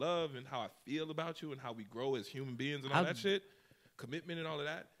talking love and how I feel about you and how we grow as human beings and all that shit, commitment and all of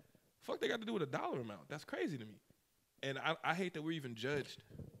that, fuck, they got to do with a dollar amount. That's crazy to me. And I hate that we're even judged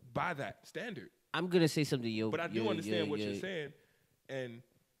by that standard. I'm gonna say something, but I do understand what you're saying. And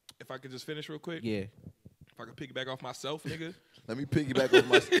if I could just finish real quick, if I could piggyback off myself, nigga. Let me piggyback off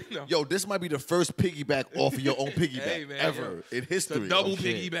myself. No. Yo, this might be the first piggyback off of your own piggyback ever in history. It's a double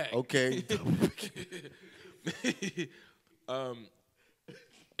piggyback. Okay.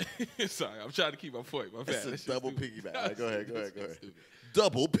 Sorry, I'm trying to keep my point. My bad. It's a double piggyback. Right, go ahead.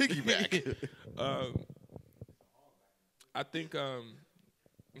 Double piggyback. I think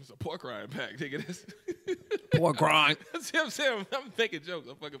It's a pork rind pack, nigga. This pork rind. See what I'm saying? I'm making jokes.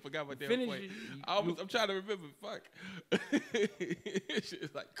 I fucking forgot my damn point. I'm trying to remember. Fuck.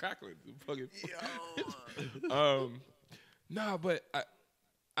 Shit's like crackling. Fucking. Nah, but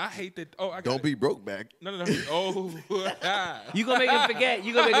I hate that. Oh, I don't be broke back. No. Oh, you gonna make him forget.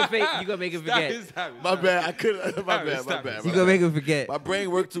 You gonna make him forget. Stop it. My bad. I couldn't. My bad. You gonna make him forget. My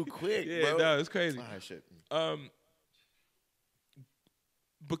brain worked too quick. Yeah, bro. no, it's crazy. Shit.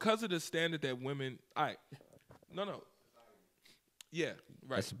 Because of the standard that women. All right. No. Yeah,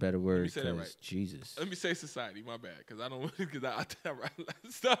 right. That's a better word. Let me say that right. Jesus. Let me say society. My bad, because I don't. Because I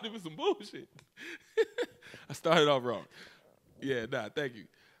started with some bullshit. I started off wrong. Yeah, nah. Thank you.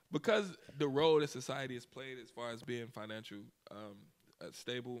 Because the role that society has played as far as being financial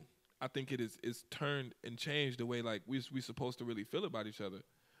stable, I think it's turned and changed the way like we're supposed to really feel about each other.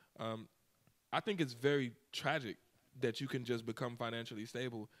 I think it's very tragic that you can just become financially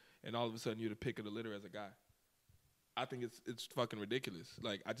stable and all of a sudden you're the pick of the litter as a guy. I think it's fucking ridiculous.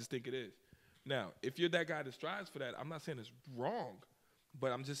 Like, I just think it is. Now, if you're that guy that strives for that, I'm not saying it's wrong,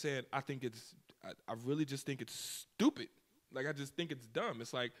 but I'm just saying I really just think it's stupid. Like, I just think it's dumb.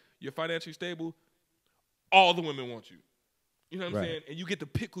 It's like, you're financially stable, all the women want you. You know what I'm saying? And you get to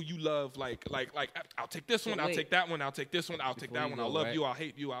pick who you love. Like, I'll take this one, I'll take that one, I'll take this one, I'll take that one. I'll love you, I'll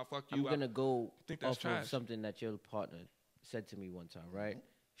hate you, I'll fuck you. I'm gonna go off of something that your partner said to me one time, right?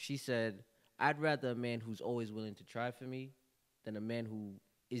 She said, I'd rather a man who's always willing to try for me than a man who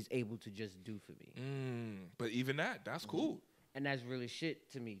is able to just do for me. But even that's cool. And that's really shit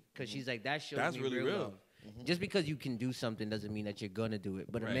to me. Because she's like, that shows that's me really real. love. Just because you can do something doesn't mean that you're gonna do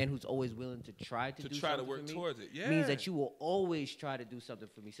it. But a man who's always willing to try to do something to work for me towards it, means that you will always try to do something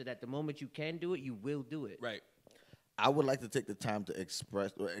for me. So that the moment you can do it, you will do it. Right. I would like to take the time to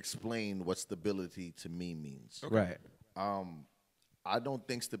express or explain what stability to me means. Okay. Right. I don't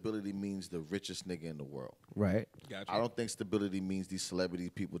think stability means the richest nigga in the world. Right. Gotcha. I don't think stability means these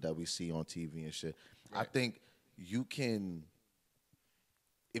celebrity people that we see on TV and shit. Right. I think you can,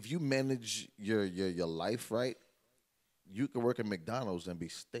 if you manage your life right, you can work at McDonald's and be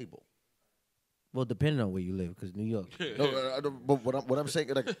stable. Well, depending on where you live, because New York. But what I'm saying,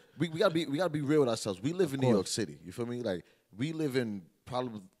 like, we gotta be real with ourselves. We live in New York City. You feel me? Like, we live in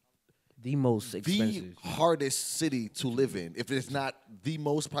probably the most expensive, the hardest city to live in. If it's not the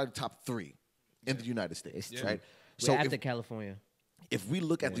most, probably top 3 in the United States, right? So after California, if we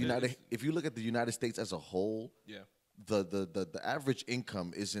look at if you look at the United States as a whole, the average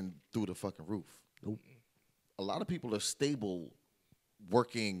income isn't through the fucking roof. Nope. A lot of people are stable,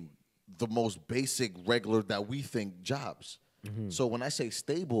 working the most basic, regular that we think jobs. So when I say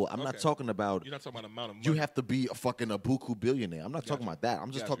stable, I'm not talking about. You're not talking about amount of money. You have to be a fucking a buku billionaire. I'm not talking about that.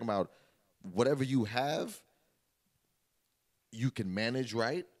 I'm just talking about whatever you have. You can manage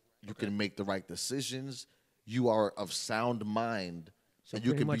right. You can make the right decisions. You are of sound mind, so and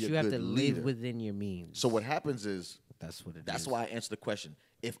you can be a good leader. You have to live within your means. So what happens is that's what it is. That's why I answered the question.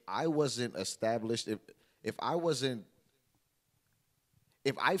 If I wasn't established, if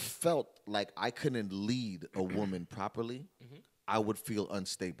I felt like I couldn't lead a woman properly, I would feel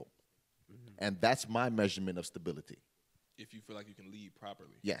unstable. And that's my measurement of stability. If you feel like you can lead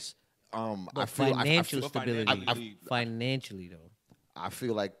properly. Yes. I feel financial stability. Financially, though. I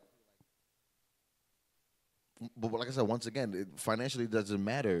feel like, but like I said, once again, it financially doesn't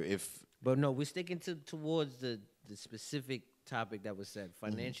matter if. But no, we're sticking towards the specific topic that was said.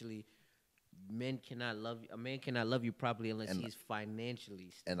 Financially, a man cannot love you properly unless he's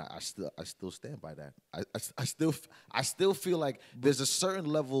financially stable. And I still stand by that. I still feel like there's a certain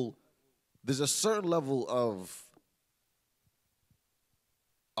level of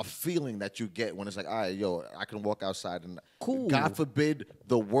a feeling that you get when it's like, all right, yo, I can walk outside and God forbid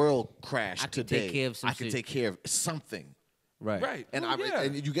the world crash today. I can take care of something. Right. And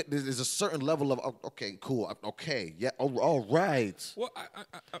and you get there's a certain level of okay, cool, okay, yeah, all right. Well,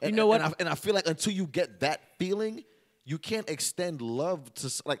 you know what? And I feel like until you get that feeling, you can't extend love to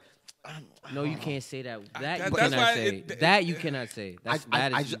like. No, you can't say that. You cannot say. That you cannot say.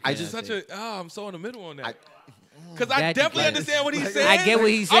 I just such a. I'm so in the middle on that. Because I definitely understand what he's saying. I get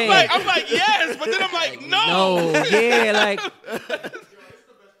what he's saying. I'm like, yes, but then I'm like, no. No, yeah, like.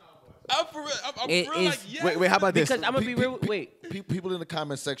 I'm for real. I'm real like, yes. Wait, how about this? Because I'm gonna be real. People in the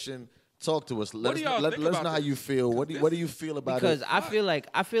comment section, talk to us. Let us know how this? you feel. What do you feel about it? Because I feel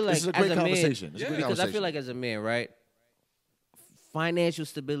like this is a great conversation. Because I feel like as a man, right? Financial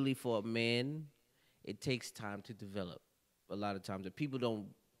stability for a man, it takes time to develop. A lot of times, and people don't.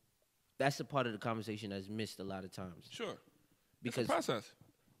 That's a part of the conversation that's missed a lot of times. Sure. Because it's a process.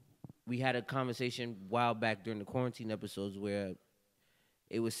 We had a conversation a while back during the quarantine episodes where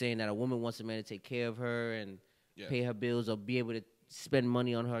it was saying that a woman wants a man to take care of her and pay her bills or be able to spend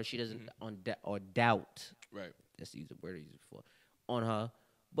money on her. She doesn't or doubt. Right. That's the word I use it for. On her.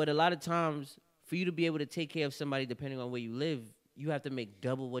 But a lot of times, for you to be able to take care of somebody, depending on where you live, you have to make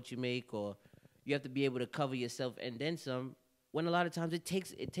double what you make, or you have to be able to cover yourself and then some. When a lot of times it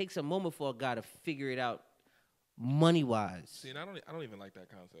takes a moment for a guy to figure it out, money wise. See, and I don't even like that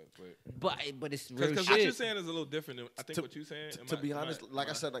concept, but it's real because shit. what you're saying is a little different than I think what you're saying. To be honest,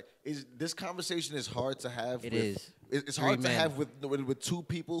 I said, like this conversation is hard to have. It's Three hard men. to have with two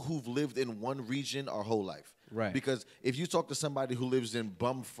people who've lived in one region our whole life. Right. Because if you talk to somebody who lives in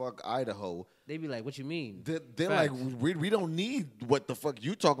bumfuck Idaho, they be like, "What you mean?" They're like, we don't need what the fuck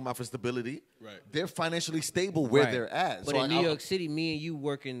you talking about for stability. Right. They're financially stable where they're at. But so in New York City, me and you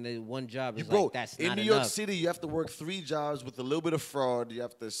working the one job is bro, like that's in not New enough. York City, you have to work 3 jobs with a little bit of fraud. You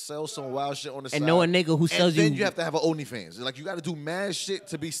have to sell some wild shit on the side. And know a nigga who sells and then you have to have an OnlyFans. Like you got to do mad shit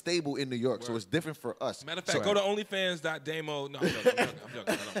to be stable in New York. So it's different for us. Matter of fact, go to OnlyFans.demo. No, I'm joking. I'm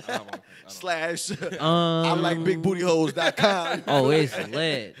joking. I don't Slash I like bigbootyholes.com. Oh, it's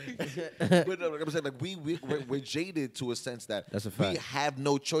lit. But no, like I'm saying, like we're jaded to a sense that That's a fact. we have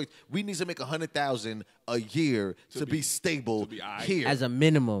no choice. We need to make $100,000 a year to be stable here As a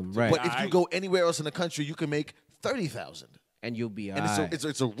minimum, right? But if you go anywhere else in the country, you can make $30,000, and you'll be and alright.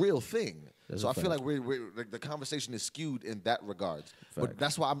 it's a real thing. That's So a I feel fact. like we're like the conversation is skewed in that regards. But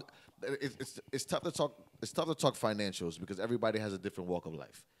that's why it's tough to talk. It's tough to talk financials because everybody has a different walk of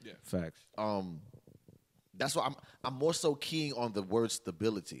life. Yeah. Facts. That's why I'm more so keying on the word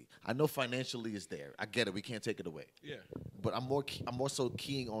stability. I know financially is there. I get it. We can't take it away. Yeah. But I'm more so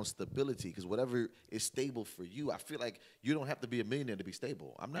keying on stability because whatever is stable for you, I feel like you don't have to be a millionaire to be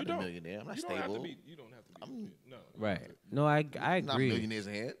stable. I'm not a millionaire. I'm not stable. You don't have to be. No. Right. No, I agree. Not millionaires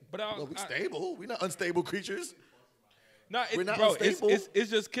in here. But we're stable. We're not unstable creatures. No, We're not bro, unstable. it's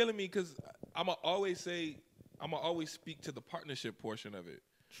just killing me because I'ma always speak to the partnership portion of it.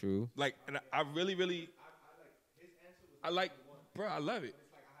 True. Like, and I really, I like, bro, I love it.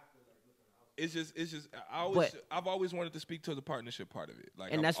 It's just, I've always wanted to speak to the partnership part of it.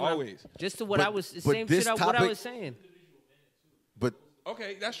 Like, And that's always. Just to what But- I was, the but same this shit what I topic- was saying. But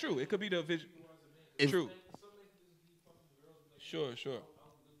Okay, that's true. It could be the vision. True. Sure.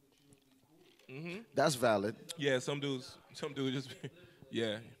 that's valid. Yeah, some dudes just,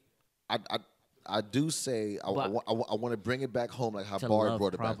 yeah. I do say I want to bring it back home like how To Bari love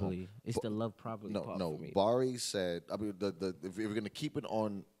brought it properly. back home. It's the love properly part No. for me. Bari said, I mean, if we're gonna keep it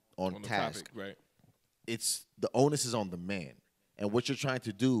on On the task, topic, right? it's the onus is on the man, and what you're trying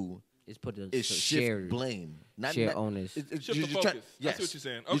to do It's put the is shift shared blame, not share onus. Shift the you're focus. yes. That's what you're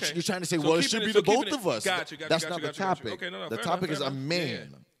saying. You're- Okay. You're trying to say, So well, it keeping should it- be so the both keeping of it- us. Gotcha, That's not the gotcha. topic. Okay, no, the fair topic enough, is a fair enough.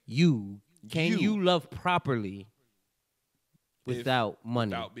 man. Can you love properly without money?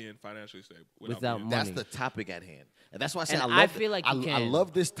 Without being financially stable. Without being- money. That's the topic at hand, and that's why I say And I I love. feel like you I can.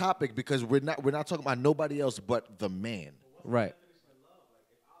 love this topic because we're not talking about nobody else but the man. Right.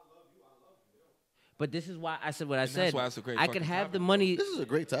 But this is why I said what I said. that's why it's a great I could fucking have topic, the bro. money. This is a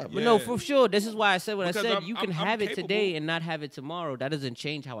great topic. But no, Yeah. for sure. This is why I said what Because I said. I'm- You can I'm have it today capable. and not have it tomorrow. That doesn't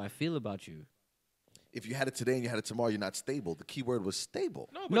change how I feel about you. If you had it today and you had it tomorrow, you're not stable. The key word was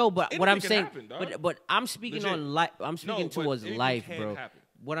stable. No, but what I'm anything saying, can happen, dog. but I'm speaking Legit. on life. I'm speaking but towards anything life, can bro. happen,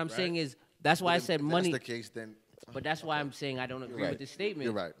 What I'm right? saying is that's why I If said that's money. the case, then But that's why I'm saying I don't agree right. with this statement.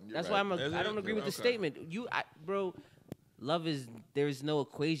 You're right. You're That's right. why Is I it? don't agree with the Okay. statement. Bro, love is there's no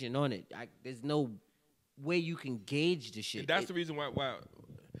equation on it. There's no way you can gauge the shit. And that's the reason why. Wow,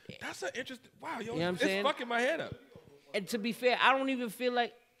 that's an interesting. Wow, yo, You know what I'm it's saying? fucking my head up. And to be fair, I don't even feel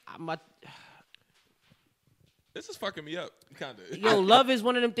like This is fucking me up, kind of. yo, love is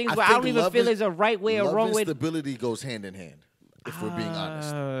one of them things where I think don't even love feel is- there's a right way or love wrong and way. stability goes hand in hand. If we're being honest,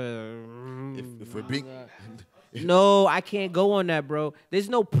 if we're being No, I can't go on that, bro. There's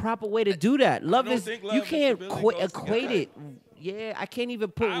no proper way to do that. Love don't is think love you and can't stability goes equate together. it. Yeah, I can't even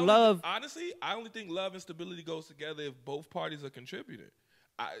put I love. only think love and stability goes together if both parties are contributing.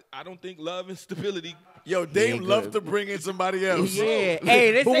 I don't think love and stability. Yo, Dame love to bring in somebody else. Yeah,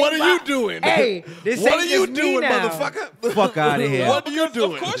 hey, this But ain't what are you my- doing? Hey, this what ain't are you just me doing, now. motherfucker? Fuck outta here. What are you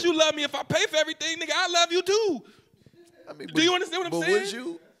doing? Of course you love me if I pay for everything, nigga. I love you too. I mean, Do you understand what I'm but saying? would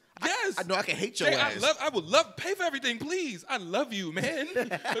you? Yes. I know I can hate your ass. I would love pay for everything, please. I love you, man.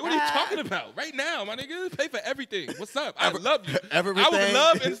 Like, what are you talking about? Right now, my nigga, pay for everything. What's up? I love you. Everything. I would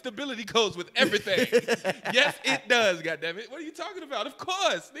love instability goes with everything. Yes, it does. Goddammit. What are you talking about? Of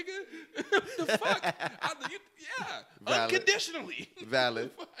course, nigga. What the fuck? Yeah. Valid. Unconditionally.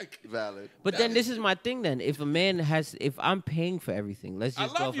 Valid. Valid. But then this is my thing. Then if I'm paying for everything, let's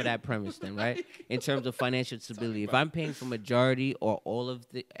just go for that premise then, right? In terms of financial stability, if I'm paying for majority or all of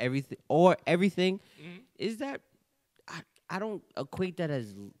the everything, is that I don't equate that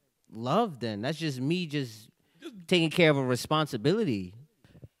as love. Then that's just me just taking care of a responsibility.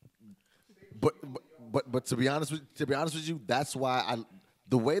 But to be honest with you, that's why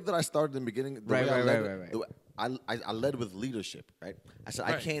the way that I started in the beginning, I led with leadership, right? I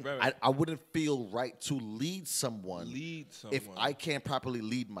said I wouldn't feel right to lead someone if I can't properly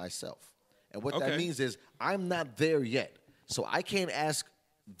lead myself. And what that means is I'm not there yet. So I can't ask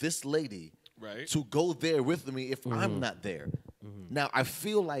this lady to go there with me if I'm not there. Now, I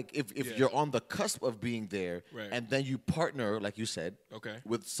feel like if you're on the cusp of being there and then you partner, like you said,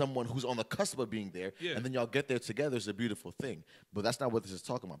 with someone who's on the cusp of being there and then y'all get there together, it's a beautiful thing. But that's not what this is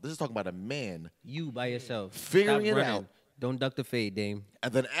talking about. This is talking about a man. You by yourself. Figuring it out. Don't duck the fade, Dame.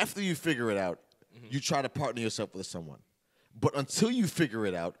 And then after you figure it out, you try to partner yourself with someone. But until you figure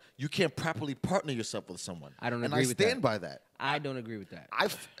it out, you can't properly partner yourself with someone. I don't agree with that. And I stand by that. I don't agree with that.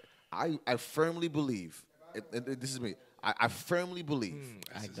 I firmly believe, this is me, I firmly believe.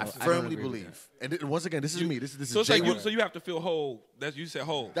 I don't firmly agree with believe. And once again, this is me. This so is it's like so you have to feel whole. You said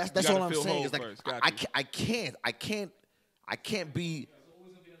whole. That's all I'm saying. Is like I can't be.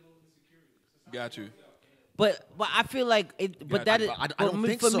 Got you. But I feel like it. But that is. I don't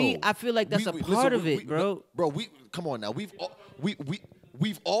think for so. me, I feel like that's a part of it, bro. Bro, come on now. We've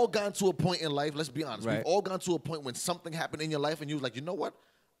all gone to a point in life. Let's be honest. Right. We've all gone to a point when something happened in your life, and you was like, you know what?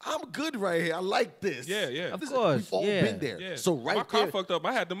 I'm good right here. I like this. Yeah. Of course. We've all been there. Yeah. So right my car there, fucked up.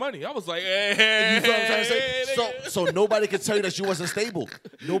 I had the money. I was like, hey. You feel what I'm trying to say? So nobody can tell you that you wasn't stable.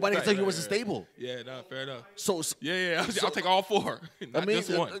 Nobody can tell you you wasn't stable. Yeah, no, fair enough. So yeah. I'll take all four. Not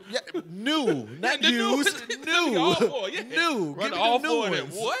just one. New, not used. New. All four. Yeah. New. Run Give me all the four. new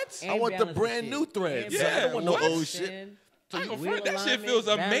ones. What? I want the brand new threads. Yeah, I don't want no what? old shit. So that shit feels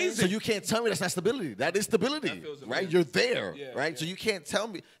amazing. So you can't tell me that's not stability. That is stability, right? You're there, right? Yeah. So you can't tell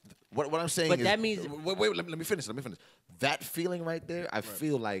me. What I'm saying But is, that means wait. Let me finish. That feeling right there, I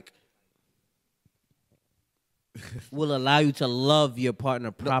feel like will allow you to love your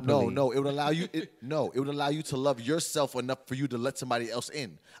partner properly. No. It would allow you. It would allow you to love yourself enough for you to let somebody else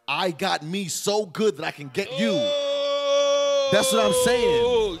in. I got me so good that I can get you. That's what I'm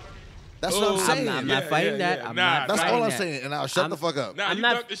saying. That's what I'm saying. I'm not fighting that. I'm not That's fighting all I'm that. saying. And I'll shut the fuck up. Nah, you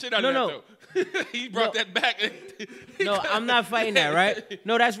dunked the shit out of that, though. He brought that back. No, I'm not fighting that, right?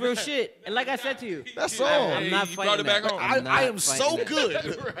 No, that's real shit. And like I said to you, that's all. I'm not fighting that. I am so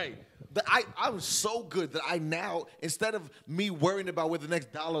good. Right. That I'm so good that I now, instead of me worrying about where the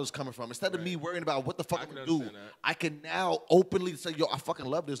next dollar is coming from, instead of me worrying about what the fuck I'm gonna do, I can now openly say, yo, I fucking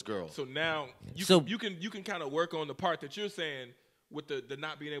love this girl. So now you can kind of work on the part that you're saying with the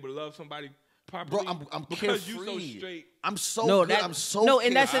not being able to love somebody properly. Bro, I'm because carefree. you so straight. I'm so good. I'm so no,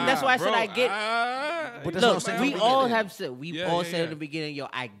 and that's why I said I get. But that's look, what I'm saying. we all have said in the beginning,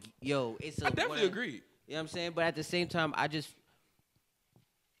 it's. I definitely agree. You know what I'm saying? But at the same time,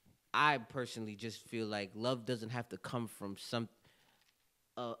 I personally just feel like love doesn't have to come from some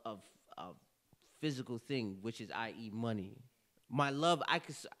a physical thing, which is i.e. money. My love, I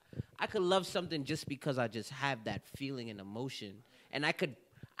could love something just because I just have that feeling and emotion, and I could.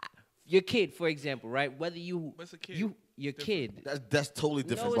 Your kid, for example, right? Whether you, what's a kid? Your kid. That's totally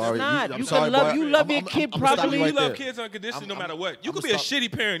different, No, Bari. it's not. I'm sorry, Bari. You love your kid properly. You love kids unconditionally no matter what. You could be a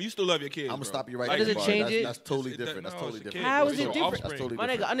shitty parent. You still love your kids. I'm going to stop you right there. Does it change it? That's totally different. That's totally different. How is it different? That's totally My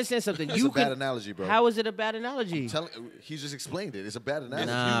different. nigga, understand something. That's a bad analogy, bro. How is it a bad analogy? He just explained it. It's a bad analogy.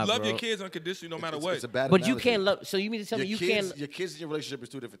 Nah, you love bro. your kids unconditionally no matter what. It's a bad But analogy. you can't love. So you mean to tell me you can't? Your kids and your relationship is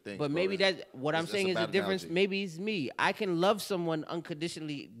two different things. But maybe what I'm saying is the difference. Maybe it's me. I can love someone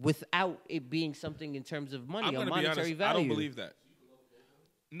unconditionally without it being something in terms of money or monetary value. I don't believe that.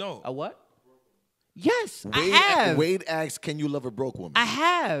 No. A what? Yes, I have. Wade asked, "Can you love a broke woman?" I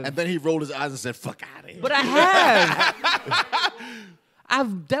have. And then he rolled his eyes and said, "Fuck out of here." But I have.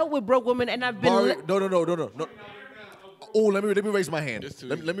 I've dealt with broke women, and I've been. No. Oh, let me raise my hand.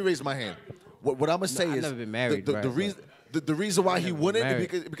 Let me raise my hand. What I'm gonna say is, I've never been married. The reason why he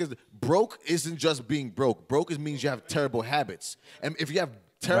wouldn't is because broke isn't just being broke. Broke means you have terrible habits, and if you have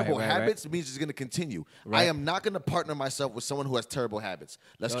Terrible habits means it's going to continue. I am not going to partner myself with someone who has terrible habits.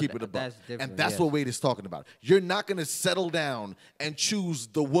 Let's keep it a buck. And that's what Wade is talking about. You're not going to settle down and choose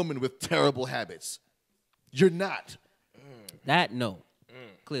the woman with terrible habits. You're not. That, no.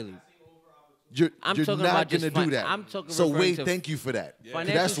 Clearly. You're not going to do that. I'm talking so Wade, thank you for that. Yeah.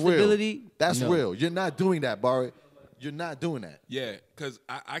 Financial stability. Real. That's real. You're not doing that, Bari. You're not doing that. Yeah, because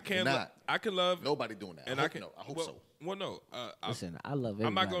I can't. I can love nobody doing that. And I can. I hope so. Well, no. Listen, I love everybody.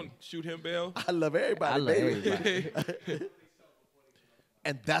 I'm not gonna shoot him bail. I love everybody, baby.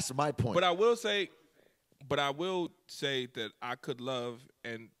 And that's my point. But I will say that I could love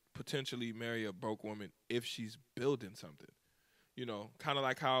and potentially marry a broke woman if she's building something. You know, kind of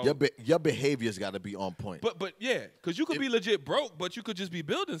like how your behavior's got to be on point. But yeah, because you could be legit broke, but you could just be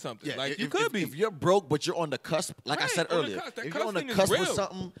building something. Yeah, like you could be. If you're broke, but you're on the cusp, like I said earlier, if you're on the cusp of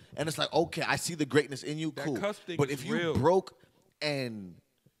something, and it's like, okay, I see the greatness in you, cool. But if you broke and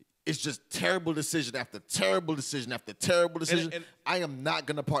it's just terrible decision after terrible decision after terrible decision, and I am not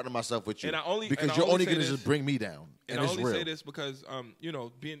gonna partner myself with you because you're only gonna just bring me down. And I only say this because, you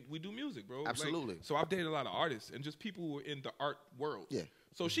know, we do music, bro. Absolutely. So I've dated a lot of artists and just people who are in the art world. Yeah.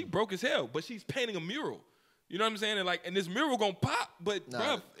 So she broke as hell, but she's painting a mural. You know what I'm saying? And this mural gonna pop, but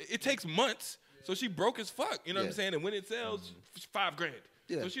bruh, it takes months. So she broke as fuck. You know what I'm saying? And when it sells, $5,000.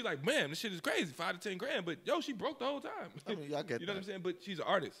 Yeah. So she's like, man, this shit is crazy, $5,000 to $10,000. But yo, she broke the whole time. I mean, I get you know what I'm saying? But she's an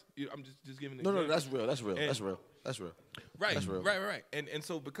artist. I'm just giving an example. No, that's real. That's real. That's real. That's real. Right. That's real. Right. And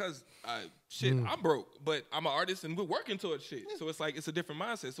so because I'm broke, but I'm an artist and we're working towards shit. So it's like it's a different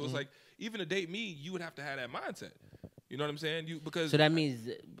mindset. So it's like even to date me, you would have to have that mindset. You know what I'm saying? So that means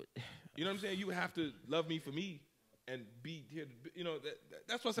you know what I'm saying? You would have to love me for me and be here. You know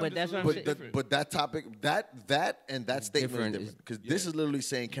that's what I'm saying. But that topic, that and that statement is different because this is literally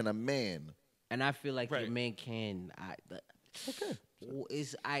saying, can a man? And I feel like a man can. Okay.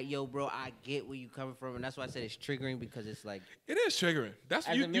 Yo, bro, I get where you coming from, and that's why I said it's triggering because it's like it is triggering. That's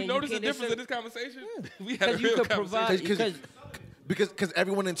you notice the difference in this conversation. Yeah. We had a real conversation because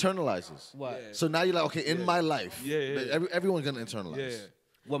everyone internalizes. What? Yeah. So now you're like, okay, in my life, everyone's gonna internalize. Yeah.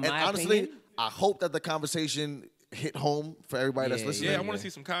 Well, and honestly, I hope that the conversation hit home for everybody that's listening. Yeah, I want to see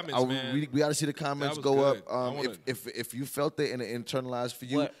some comments, man. We got to see the comments go up. If you felt it and it internalized for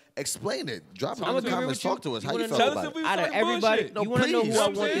you, explain it. Drop it in the comments. Talk to us. How you felt about it? Out of everybody, you want to know who I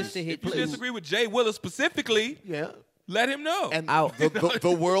want this to hit? If you disagree with Jay Willa specifically, let him know. And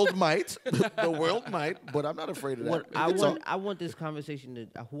the world might, but I'm not afraid of that. I want this conversation to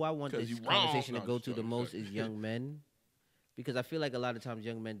go to the most is young men, because I feel like a lot of times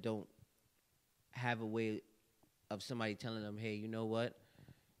young men don't have a way of somebody telling them, hey, you know what?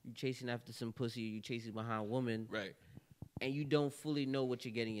 You chasing after some pussy, you chasing behind a woman. Right. And you don't fully know what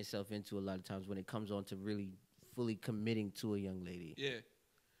you're getting yourself into a lot of times when it comes on to really fully committing to a young lady. Yeah.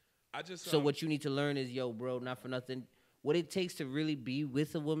 So what you need to learn is, yo, bro, not for nothing, what it takes to really be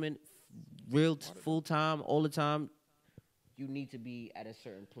with a woman full time, all the time, you need to be at a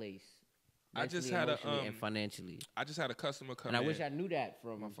certain place. I just had and financially. I just had a customer come in. And I wish I knew that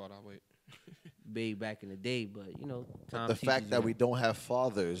from my fault. I'll wait. Way back in the day, but you know, the fact that we don't have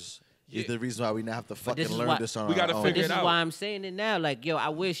fathers is the reason why we now have to fucking learn this on our own. We gotta figure it out. This is why I'm saying it now. Like, yo, I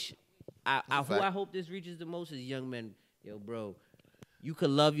wish, who I hope this reaches the most is young men. Yo, bro, you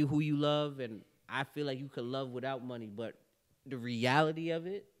could love who you love, and I feel like you could love without money, but the reality of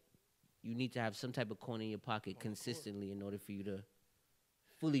it, you need to have some type of coin in your pocket consistently in order for you to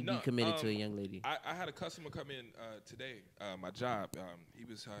fully be committed to a young lady. I had a customer come in today, my job.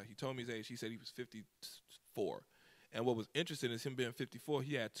 He told me his age. He said he was 54. And what was interesting is him being 54,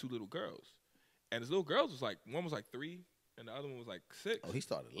 he had 2 little girls. And his little girls was like, one was like 3 and the other one was like 6. Oh, he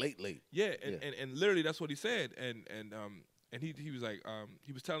started late. Yeah, and literally that's what he said. And he was like,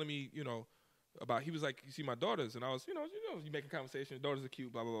 he was telling me, you know, about, he was like, you see my daughters, and I was, you make a conversation, daughters are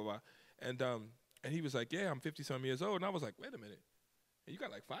cute, blah, blah, blah, blah. And he was like, yeah, I'm 50-some years old. And I was like, wait a minute. You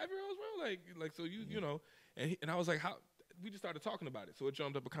got like 5-year-olds, bro? Like so you know. And I was like, how? We just started talking about it. So it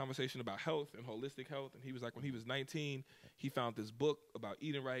jumped up a conversation about health and holistic health. And he was like, when he was 19, he found this book about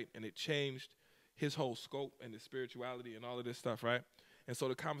eating right, and it changed his whole scope and his spirituality and all of this stuff, right? And so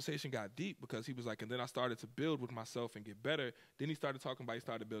the conversation got deep because he was like, and then I started to build with myself and get better. Then he started talking about, he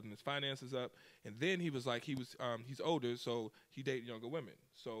started building his finances up. And then he was like, he's older, so he dated younger women.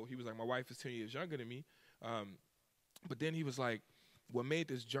 So he was like, my wife is 10 years younger than me. But then he was like, what made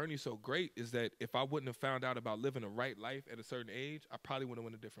this journey so great is that if I wouldn't have found out about living a right life at a certain age, I probably would have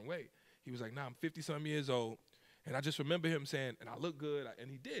went a different way. He was like, nah, I'm 50-some years old. And I just remember him saying, and I look good.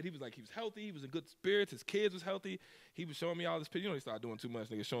 And he did. He was like, he was healthy. He was in good spirits. His kids was healthy. He was showing me all this pictures. You know, he started doing too much.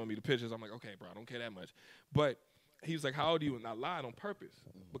 Nigga showing me the pictures. I'm like, okay, bro, I don't care that much. But He was like, how old are you? And I lied on purpose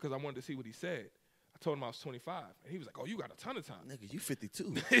because I wanted to see what he said. I told him I was 25. And he was like, oh, you got a ton of time. Nigga, you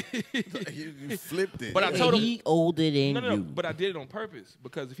 52. you flipped it. But I told him. He older than no, you. But I did it on purpose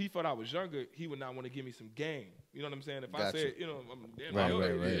because if he thought I was younger, he would not want to give me some game. You know what I'm saying? If I said, I'm damn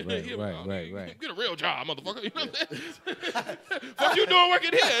Right. Get a real job, motherfucker. You know what I'm saying? What you doing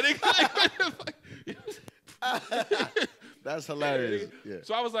working here? That's hilarious. Yeah.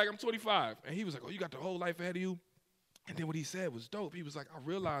 So I was like, I'm 25. And he was like, oh, you got the whole life ahead of you? And then what he said was dope. He was like, I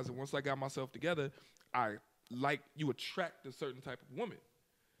realized that once I got myself together, you attract a certain type of woman.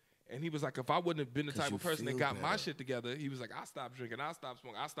 And he was like, if I wouldn't have been the type of person that got my shit together, he was like, I stopped drinking, I stopped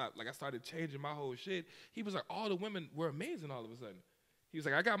smoking, I started changing my whole shit. He was like, all the women were amazing all of a sudden. He was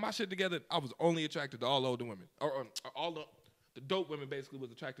like, I got my shit together, I was only attracted to all older women. Or all the dope women basically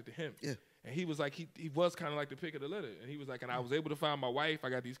was attracted to him. Yeah. And he was like, he was kind of like the pick of the litter. And he was like, and I was able to find my wife, I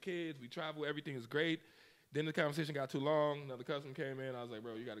got these kids, we travel, everything is great. Then the conversation got too long, another customer came in, I was like,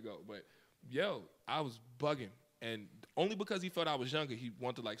 bro, you gotta go. But yo, I was bugging. And only because he felt I was younger, he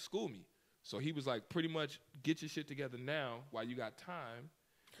wanted to like school me. So he was like, pretty much get your shit together now while you got time.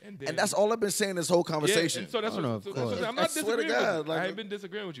 And that's all I've been saying this whole conversation. Yeah, so that's what I'm not disagreeing with you. I ain't been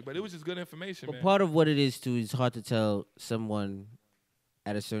disagreeing with you, but it was just good information, but man. Part of what it is, too, it's hard to tell someone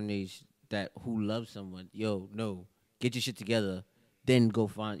at a certain age who loves someone, yo, no, get your shit together, then go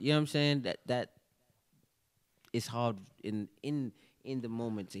find, you know what I'm saying? That it's hard in the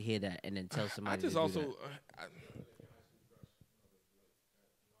moment to hear that and then tell somebody. I just also...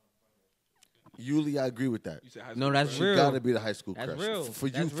 Yuli, I agree with that. No, that's real. It gotta be the high school that's crush. Real. For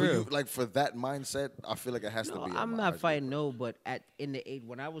you, like for that mindset, I feel like it has to be. I'm not fighting but in the age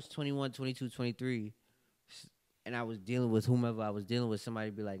when I was 21, 22, 23, and I was dealing with whomever I was dealing with,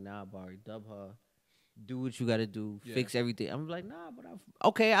 somebody be like, nah, Bari, dub her, do what you gotta do, fix everything. I'm like, nah, but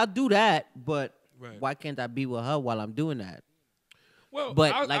I'll do that, but why can't I be with her while I'm doing that? Well,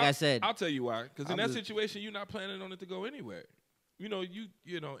 but I said, I'll tell you why. Because in that situation, you're not planning on it to go anywhere. You know,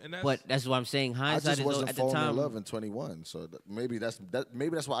 and that's. But that's what I'm saying. Hindsight I just wasn't at the falling time. in love in 21, so maybe that's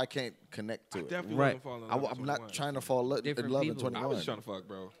why I can't connect to it. Definitely wasn't falling in love. I'm not trying to fall in love in 21. I was trying to fuck,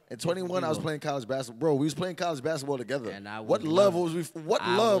 bro. In 21, I was playing college basketball. Bro, we was playing college basketball together. And I what love was we? What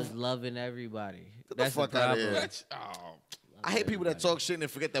love? I was loving everybody. Get the fuck out of here. I hate people that talk shit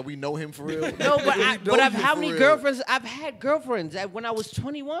and forget that we know him for real. No, but how many girlfriends? I've had girlfriends when I was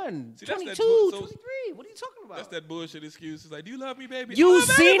 21, 22, 23. What are you talking about? That's that bullshit excuse. It's like, do you love me, baby? You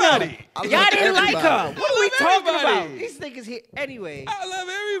seen her. Y'all didn't like her. What are we talking everybody. about? These niggas here. Anyway. I love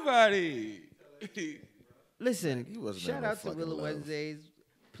everybody. Listen, shout out to Willa Wednesdays.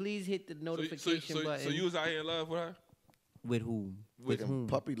 Please hit the notification button. So you was out here in love with her? With whom? With whom?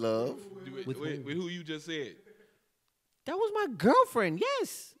 Puppy love. With who you just said? That was my girlfriend,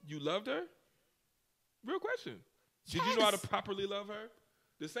 yes. You loved her? Real question. Did you know how to properly love her?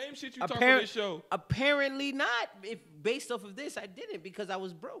 The same shit you talk on this show. Apparently not. If based off of this, I didn't because I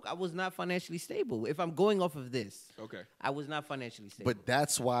was broke. I was not financially stable. If I'm going off of this, I was not financially stable. But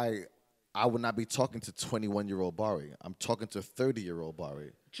that's why I would not be talking to 21-year-old Bari. I'm talking to 30-year-old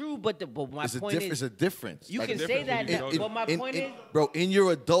Bari. True, but my point is... It's a difference. You can say that, but my point is... Bro, in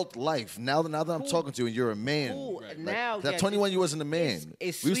your adult life, now that I'm talking to you and you're a man... Cool. Like, now... That 21, you wasn't a man. We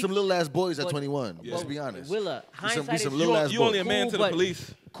were some little ass boys at 21. Let's be honest. Willa, hindsight is... You only a man to the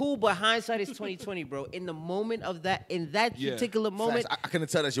police. Cool, but hindsight is 2020, bro. In the moment of that, in that particular moment... I couldn't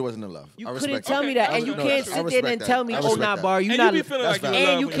tell that you wasn't in love. You couldn't tell me that, and you can't sit there and tell me, oh, nah, Bar, you not...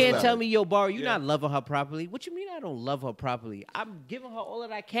 And you can't tell me, yo, Bar, you're not loving her properly. What you mean I don't love her properly? I'm giving her all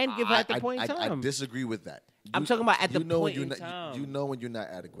that I can give her at the point in time. I disagree with that. I'm talking about at the point in time. You know when you're not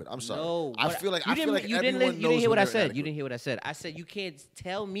adequate. I'm sorry. No, I feel like you didn't hear what I said. You didn't hear what I said. I said you can't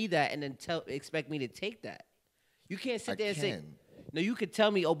tell me that and then expect me to take that. You can't sit there and say... No, you could tell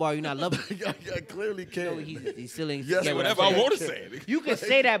me, oh, Bar, you're not loving me. I clearly can. No, he's still ain't. Yes, whatever I want to say. You can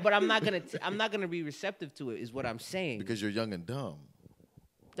say that, but I'm not gonna be receptive to it. Is what I'm saying. Because you're young and dumb.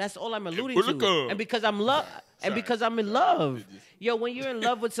 That's all I'm alluding to. And because I'm in love. Yo, when you're in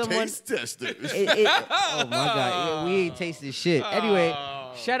love with someone, taste testers. Oh my God, we ain't tasting shit. Anyway,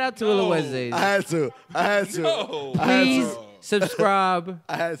 shout out to Willa Wednesdays. I had to. Please subscribe.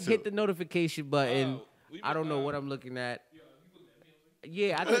 I had to. Hit the notification button. I don't know what I'm looking at.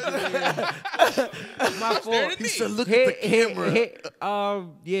 Yeah, I think my fault. He said, "Look at the camera." Hit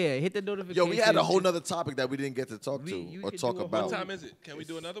the notification. Yo, we had a whole nother topic that we didn't get to talk to or talk about. What time is it? Can we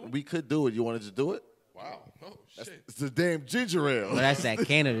do another one? We could do it. You wanted to do it? Wow. Oh, shit. It's the damn ginger ale. Well, that's that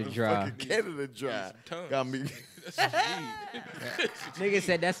Canada Dry. Fucking Canada Dry. Got me. That's what you Nigga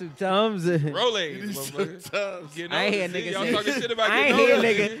said that's some Tums. Rolades, motherfucker. I ain't hear niggas Y'all say. talking shit about I ain't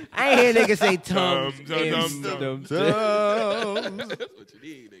getting hear niggas say Tums. Tums. Tums. That's what you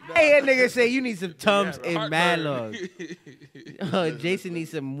need, nigga. I hear niggas say you need some Tums Yeah, in heartburn. Madlog. Jason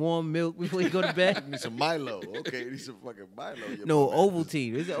needs some warm milk before he go to bed. Need some Milo. Okay, need some fucking Milo. No,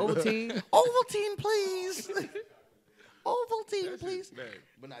 Ovaltine. Is it Ovaltine? Ovaltine, please. Ovaltine, please. Man.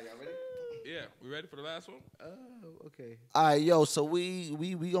 But now y'all ready? Yeah, we ready for the last one? Oh, okay. All right, yo. So we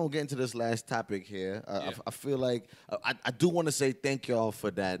gonna get into this last topic here. I feel like I do want to say thank y'all for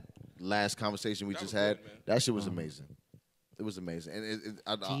that last conversation we just had. Good, man. That shit was amazing. It was amazing,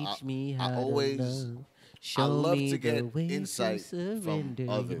 and Teach me how I always. to love. Show I love me to get the way insight to from surrender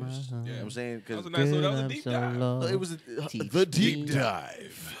others. my You know what I'm saying? That was Because a nice little, that was a I'm deep so dive. lost. it was Teach the deep me.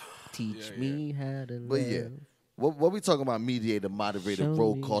 dive. Teach me how to love. But yeah, what we talking about? Mediator, moderator, Show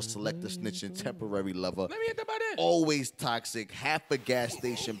roll me call, the selector, snitching, temporary lover, Let me hit that by that. always toxic, half a gas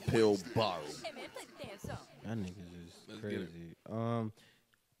station pill, Bari. That niggas is Let's get it. crazy.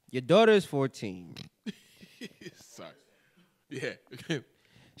 Your daughter is 14. Sorry. Yeah.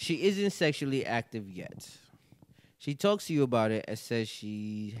 She isn't sexually active yet. She talks to you about it and says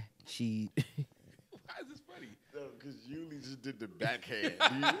she. Why is this funny? No, because Yuli just did the backhand.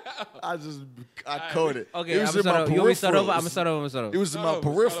 I right, caught it. Okay, It I'm was in my gonna start over. You want me to start over? peripherals. I'm gonna start over. It was in my Start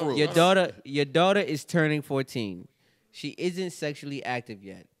over, start peripheral. over. Your daughter is turning 14. She isn't sexually active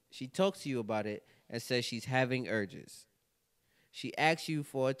yet. She talks to you about it and says she's having urges. She asks you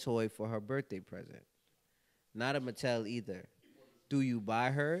for a toy for her birthday present. Not a Mattel either. Do you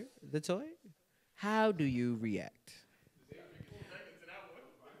buy her the toy? How do you react?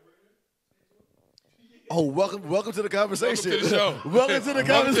 Oh, welcome to the conversation. Welcome to the show. Welcome to the Welcome to the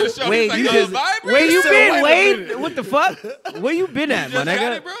conversation. show. Wait, He's you like, just vibrator? where you He said, been, wait a Wade? minute. What the fuck? Where you been at, my Just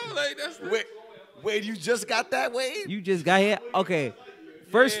got it, nigga? bro. Like, that's Wait, you just got that, Wade? You just got here. Okay.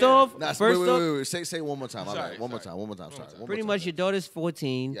 First Yeah. Off, Nah, first off, wait. Say it one more time. Sorry, One more sorry. time. One more time. Sorry. One more pretty time. much your daughter's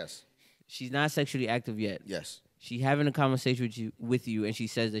 14. Yes. She's not sexually active yet. Yes. She's having a conversation with you, and she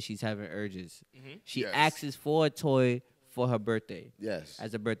says that she's having urges. She Yes. asks for a toy for her birthday Yes.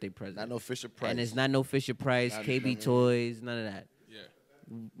 as a birthday present. Not no Fisher Price. And it's not no Fisher Price, Not- KB not- toys, none of that. Yeah.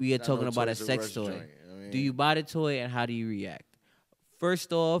 We are Not talking no about a Toys R sex Us toy. joint, you know what I mean? Do you buy the toy, and how do you react?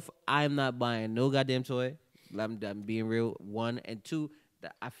 First off, I'm not buying no goddamn toy. I'm being real. One and two.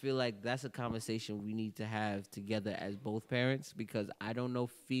 I feel like that's a conversation we need to have together as both parents, because I don't know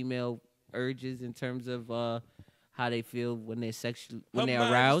female urges in terms of how they feel when they're Her they're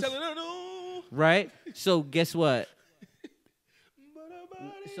mind's aroused, telling her no. right? So guess what?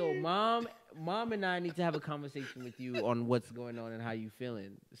 So mom and I need to have a conversation with you on what's going on and how you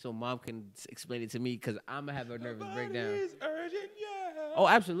feeling, so mom can explain it to me, because I'm gonna have a nervous breakdown. Body's urgent, yeah. Oh,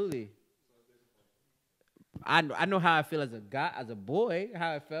 absolutely. I know how I feel as a guy, as a boy,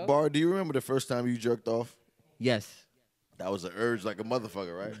 how I felt. Bar, do you remember the first time you jerked off? Yes. That was an urge like a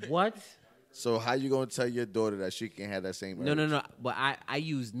motherfucker, right? What? So how you gonna tell your daughter that she can't have that same urge? No. But I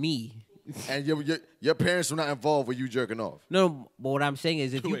used me. And your parents were not involved with you jerking off. No, but what I'm saying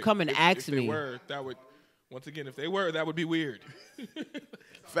is, if you Wait, come and if ask they me, were, that would, once again, if they were, that would be weird.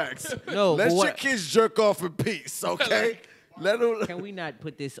 Facts. No, Let but your what- kids jerk off in peace, okay? Let them. can we not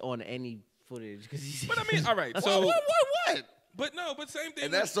put this on any footage? Because But I mean, all right. So, What? but same thing.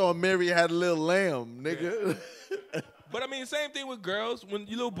 And that's on Mary Had a Little Lamb, nigga. But I mean, same thing with girls. When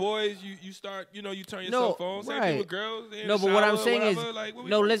you little boys, you start, you turn your cell phone. Same thing with girls. They in No, the but what I'm shower, saying whatever, is, like, what we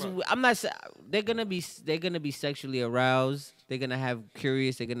no. talking Listen, about? I'm not. They're gonna be sexually aroused. They're gonna have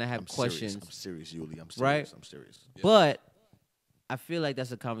curious. They're gonna have I'm questions. serious, Yuli. I'm serious. Right? I'm serious. But I feel like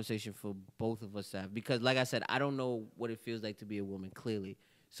that's a conversation for both of us to have, because, like I said, I don't know what it feels like to be a woman, clearly.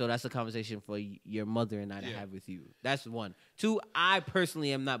 So that's a conversation for your mother and I to have with you. That's one. Two, I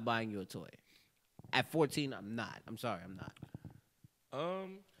personally am not buying you a toy. At 14, I'm not. I'm sorry, I'm not.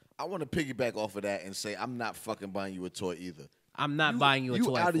 I want to piggyback off of that and say I'm not fucking buying you a toy either. I'm not buying you a toy.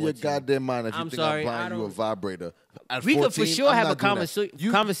 You at out of your 14. goddamn mind if you I'm think sorry, I'm I buying you a don't- vibrator. At We 14, could for sure I'm have a not doing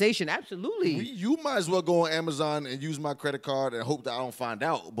that. conversation. Absolutely. You might as well go on Amazon and use my credit card and hope that I don't find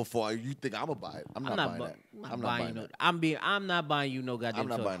out before you think I'm gonna buy it. I'm not buying that. I'm not buying you. I'm not buying you no goddamn I'm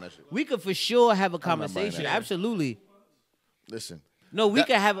not toy. buying that shit. We could for sure have a not buying conversation. that. Absolutely. Listen. No, we That-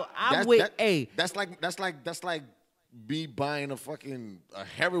 could have. I'm with. Hey, That's like me buying a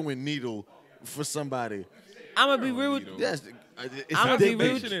heroin needle for somebody. I'm gonna be real. Yes, it's I'ma be real-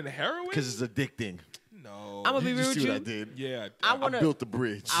 Masturbation and heroin? because it's addicting. No. I'm gonna be You real see with what I you. did? Yeah. I I wanna. built the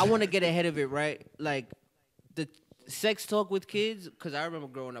bridge. I want to get ahead of it, right? Like sex talk with kids, because I remember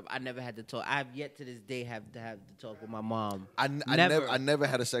growing up, I never had to talk. I have yet to this day have to talk with my mom. I never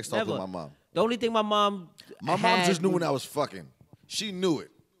had a sex talk with my mom. The only thing my mom just knew when I was fucking. She knew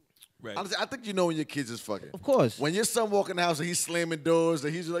it. Right. Honestly, I think you know when your kids is fucking. Of course. When your son walk in the house and he's slamming doors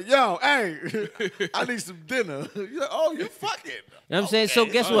and he's just like, yo, hey, I need some dinner. You're like, oh, you're fucking. You know what I'm saying? So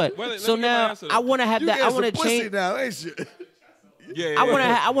guess what? So now I want to have that. I want to change. Now, ain't you? Yeah.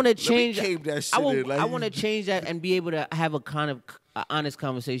 I want to change. That shit I want to change that and be able to have a kind of honest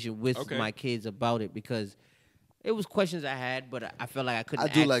conversation with my kids about it, because it was questions I had, but I felt like I couldn't.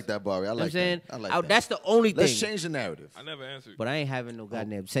 I do like that, Bari. I like that. I like that. That's the only thing. Let's change the narrative. I never answered. But I ain't having no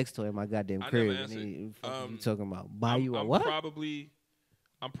goddamn sex toy in my goddamn crib. I never answered. You talking about buy you a what?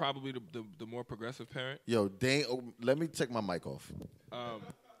 I'm probably the more progressive parent. Yo, Dane, let me take my mic off.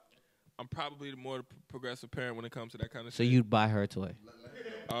 I'm probably the more progressive parent when it comes to that kind of shit. So you'd buy her a toy?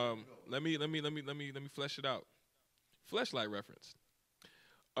 Let me flesh it out. Fleshlight reference.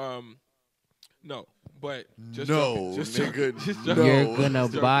 No, but just nigga, no. You're gonna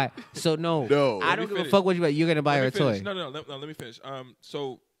buy. So no, I don't give a fuck what you buy. You're gonna buy her a toy. No. Let me finish.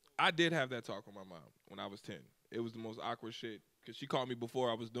 So I did have that talk with my mom when I was 10. It was the most awkward shit because she called me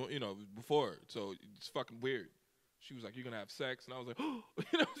before I was doing, before. So it's fucking weird. She was like, "You're gonna have sex," and I was like, "Oh,"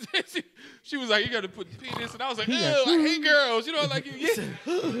 you know what I'm saying? She was like, "You gotta put the penis," and I was like, "Ew, I hate girls," like you,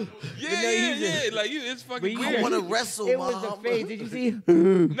 yeah, like you, it's fucking weird. I want to wrestle. It was the face. Did you see?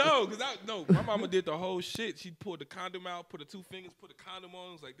 No, my mama did the whole shit. She pulled the condom out, put the 2 fingers, put the condom on.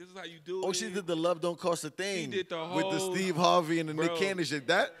 It was like, "This is how you do it." Oh, she did the love don't cost a thing. She did the whole with the Steve Harvey and the Nick Cannon shit.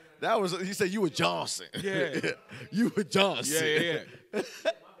 That was. He said you were Johnson. Yeah, you were Johnson. Yeah.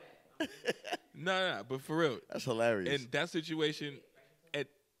 No, but for real. That's hilarious. And that situation at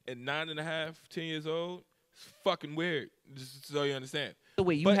 9.5, 10 years old, it's fucking weird. Just so you understand. So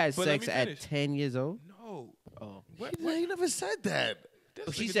wait, you had sex at 10 years old? No. Oh. What? You never said that.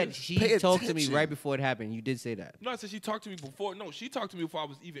 She said she talked to me right before it happened. You did say that. No, I said she talked to me before. No, she talked to me before I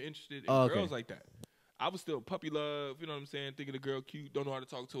was even interested in girls like that. I was still puppy love, you know what I'm saying? Thinking the girl cute, don't know how to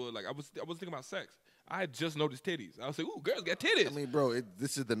talk to her. Like I was thinking about sex. I had just noticed titties. I was like, "Ooh, girls got titties." I mean, bro,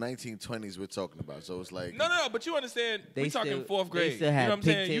 this is the 1920s we're talking about, so it's like no, but you understand. We talking 4th grade. They still had you know what I'm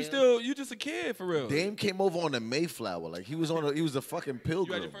saying? You just a kid for real. Dame came over on the Mayflower, like he was a fucking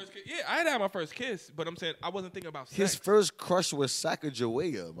pilgrim. You had your first kiss? Yeah, I had my first kiss, but I'm saying I wasn't thinking about sex. His first crush was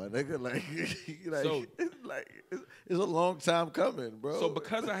Sacagawea, my nigga. It's a long time coming, bro. So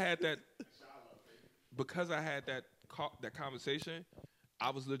because I had that conversation, I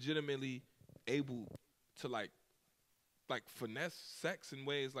was legitimately able to like finesse sex in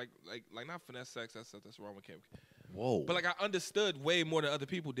ways like not finesse sex, that's wrong with Kim. Whoa. But like I understood way more than other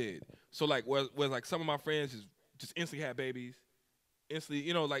people did. So like where like some of my friends just instantly had babies,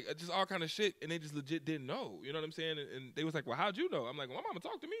 instantly, like just all kind of shit, and they just legit didn't know. You know what I'm saying? And they was like, "Well, how'd you know?" I'm like, "Well, my mama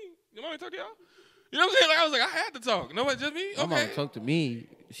talked to me. Your mama talked to y'all?" You know what I'm saying? Like I was like, I had to talk. No, just me. Okay. My mama talked to me.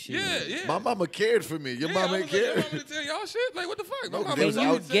 Shit. Yeah. My mama cared for me. Your mama ain't cared. Your mama to tell y'all shit? Like what the fuck? No,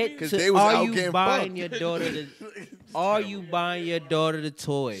 are you buying your daughter the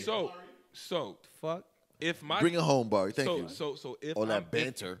toy? So fuck. Bring it home, Bari. Thank you. So if all that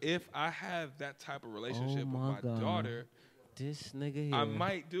banter. If I have that type of relationship with my daughter, this nigga here, I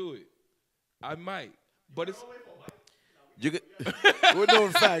might do it. I might, but it's. We're doing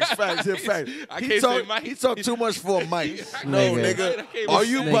facts. He talked too much for a mic. No, nigga. Are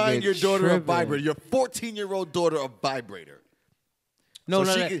you buying your daughter a vibrator? Your 14-year-old daughter a vibrator? No.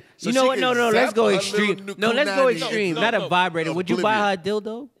 You know what? No. Let's go extreme. No, let's go extreme. Not a vibrator. Would you buy her a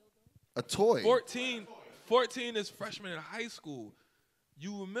dildo? A toy. 14 is freshman in high school.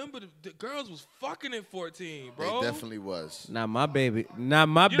 You remember the girls was fucking at 14, bro. They definitely was. Not my baby. You know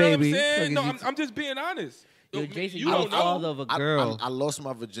what I'm saying? No, I'm just being honest. Yo, Jason, you don't father of a girl. I lost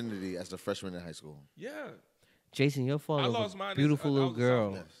my virginity as a freshman in high school. Yeah. Jason, your father of a beautiful little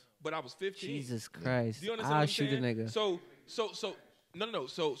girl. But I was 15. Jesus Christ. Do you understand I'll shoot a nigga. So no.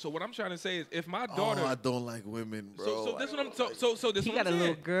 So what I'm trying to say is, if my daughter, I don't like women, bro. So this what I'm. So this. He what got I'm a saying.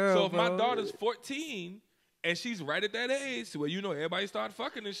 little girl. So if my daughter's 14 and she's right at that age, where everybody start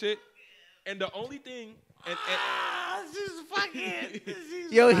fucking and shit, and the only thing.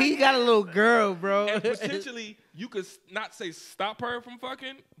 Yo, he got a little girl, bro. And potentially, you could not say stop her from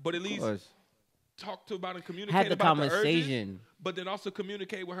fucking, but at least talk to about and communicate have the about conversation. The urges, but then also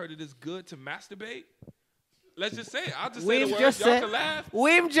communicate with her that it's good to masturbate. Let's just say it. I'll just say the words. Y'all can laugh.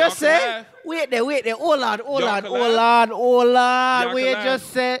 We've just said. Wait there. Hold on. We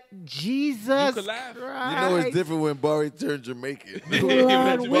just said Jesus Christ. You know it's different when Bari turned Jamaican. We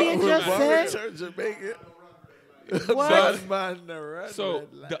just said. Turned Jamaican. What? So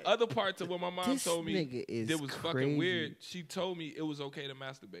the other part to what my mom This told me nigga is that was fucking crazy. weird. She told me it was okay to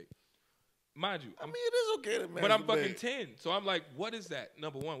masturbate. Mind you, I mean, it is okay to masturbate. but I'm fucking 10, so I'm like, what is that?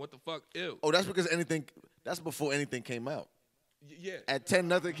 Number one, what the fuck? Ew. Oh, that's because that's before anything came out. Yeah. At 10,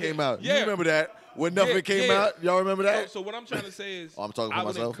 nothing came out. Yeah. You remember that? When nothing came out? Y'all remember that? So what I'm trying to say is, Oh, I'm talking I for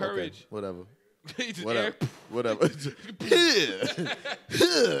would myself? encourage. Okay. Whatever. He just Whatever. air- Whatever.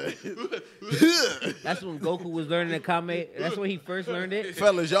 That's when Goku was learning to Kame. That's when he first learned it.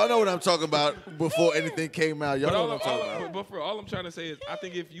 Fellas, y'all know what I'm talking about before anything came out. Y'all But know all, what I'm talking about. but for all I'm trying to say is, I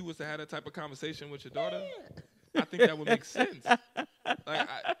think if you was to have that type of conversation with your daughter, I think that would make sense.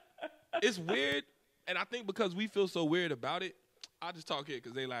 It's weird, and I think because we feel so weird about it, I'll just talk here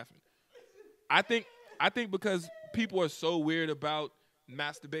because they laughing. I think because people are so weird about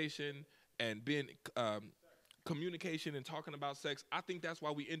masturbation and being communication and talking about sex, I think that's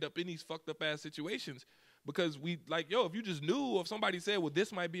why we end up in these fucked up ass situations. Because we like, if you just knew, or if somebody said, well,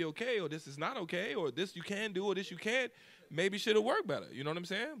 this might be okay, or this is not okay, or this you can do, or this you can't, maybe should have worked better. You know what I'm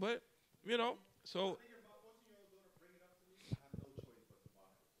saying? But, so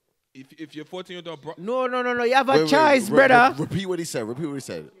if your 14-year-old daughter No. You have a choice, brother. Repeat what he said.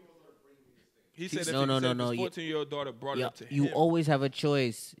 he said if No. his 14-year-old daughter brought it up to You him. always have a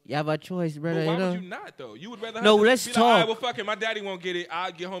choice. You have a choice, brother. But why you know? would you not, though? You would rather have No, to let's be talk. Like, all right, well, fuck it. My daddy won't get it.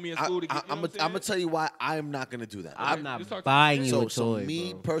 I'll get homie in school to get I'm going to tell you why I'm not going to do that. I'm just talk not to buying you a So toy,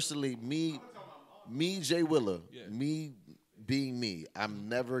 me bro. personally, me, Jay Willa, me being me, I'm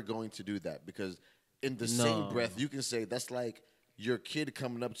never going to do that because in the same breath, you can say that's like your kid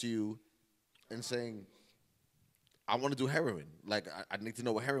coming up to you and saying, I want to do heroin. Like, I need to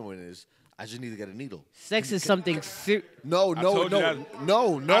know what heroin is. I just need to get a needle. Sex is something serious. No. I told you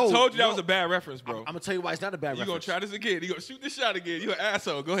that was a bad reference, bro. I'm going to tell you why it's not a bad reference. You going to try this again. You going to shoot this shot again. You an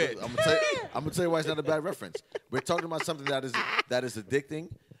asshole. Go ahead. I'm gonna tell you why it's not a bad reference. We're talking about something that is addicting.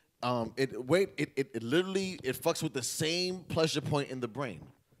 It literally fucks with the same pleasure point in the brain.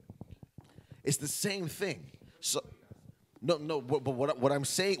 It's the same thing. So no. But what I'm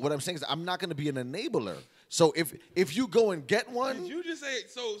saying is I'm not gonna be an enabler. So if you go and get one, did you just say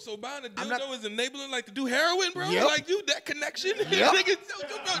so buying a dildo is enabling like to do heroin, bro? Yep. Like you that connection? Yep.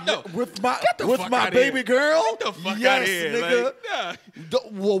 Nigga, no. With my baby girl, Get the fuck yes, out of here, nigga. Like, nah.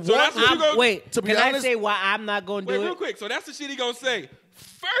 Well, So that's what you gonna Wait, to be can I honest- say why I'm not going to Wait, do real it? quick. So that's the shit he gonna say.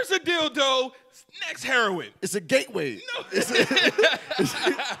 First a dildo, next heroin. It's a gateway. No. It's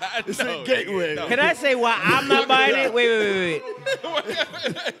a gateway. No. Can I say why I'm not buying it? Wait.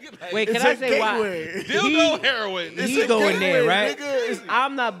 Wait, can It's I a say why? gateway. Dildo heroin. He going there, gateway, right? nigga.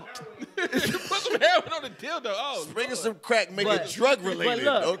 I'm not. Put some heroin on the dildo. Oh, Bringing some crack, make it drug related.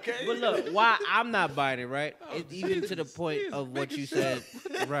 Okay. But look, why I'm not buying it, right? It's even to the Jesus, point he is of what making you sense.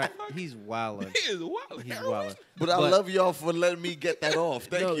 said, right? He's wilding. he is wild. He's Heroin? wilding. But I love y'all for letting me get that off.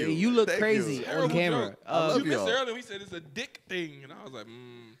 Thank No, you. you look Thank crazy you. on Terrible camera. joke. love You missed y'all. it earlier. He said it's a dick thing, and I was like,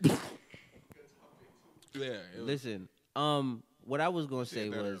 yeah. it was- Listen, what I was gonna say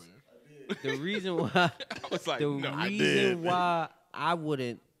said that was earlier. the reason why. I was like, The no, I did. reason why I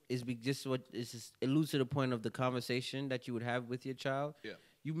wouldn't is just what it's just alludes to the point of the conversation that you would have with your child. Yeah.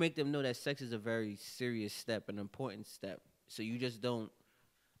 You make them know that sex is a very serious step, an important step. So you just don't.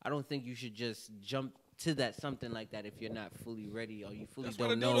 I don't think you should just jump to that something like that if you're not fully ready or you fully That's why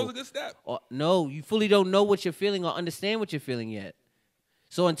don't the know. dildo's a good step. Or, no, you fully don't know what you're feeling or understand what you're feeling yet.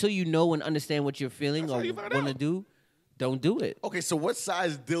 So until you know and understand what you're feeling That's how or you find want to out. do, don't do it. Okay, so what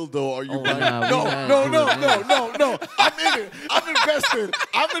size dildo are you Oh, buying? nah, we No. not doing I'm in it.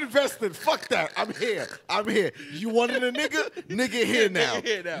 I'm invested. Fuck that. I'm here. You wanted a nigga? Nigga here now.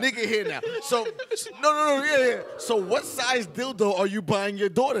 Nigga here now. So no. Yeah. So what size dildo are you buying your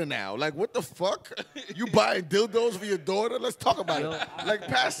daughter now? Like what the fuck? You buying dildos for your daughter? Let's talk about it. Like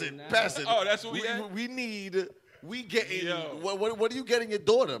pass it. Oh, that's what we at? We getting. Yo. What are you getting your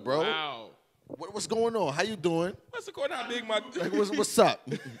daughter, bro? Wow. What's going on? How you doing? What's the corner? How big my? Like, what's up?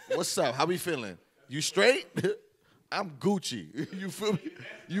 What's up? How we feeling? You straight? I'm Gucci.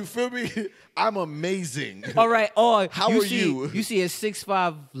 You feel me? I'm amazing. All right. Or How you are see, you? You see a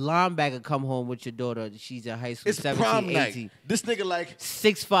 6'5" linebacker come home with your daughter. She's in high school, It's 17, prom 18. night. This nigga like,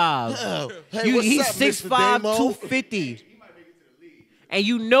 6'5". oh, hey, what's He's up, Mr. 6'5", Damo? 250. And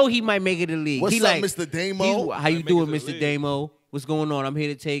you know he might make it to the league. What's he up, like, Mr. Damo? How you Might doing, make it to the Mr. league. Damo? What's going on? I'm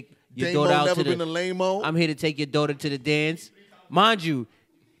here to take your Damo daughter out never to been the. a lame-o? I'm here to take your daughter to the dance. Mind you,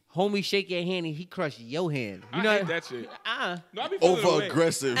 homie shake your hand and he crush your hand. You I know hate that shit. Uh-uh. No, I be feeling the way. Over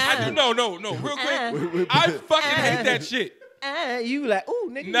aggressive. No. Real quick. I fucking hate that shit. You like, ooh,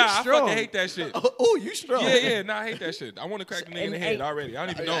 nigga, Nah, you I strong. fucking hate that shit. Oh, you strong. Yeah, nah, I hate that shit. I want to crack the nigga in the head already. I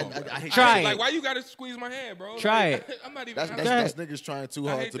don't even know him. I hate Try that. it. Like, why you gotta squeeze my hand, bro? Try like, it. I'm not even. That's niggas trying too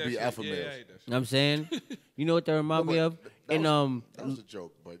hard to be alpha males. Yeah, I hate that shit. You know what I'm saying? You know what that remind me of? That was a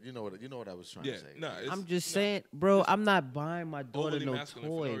joke, but you know what I was trying to say. Nah, I'm just saying, bro, I'm not buying my daughter overly no masculine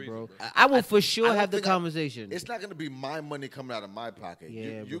for no toy, reason, bro. bro. I will for I sure don't have the think conversation. It's not gonna be my money coming out of my pocket.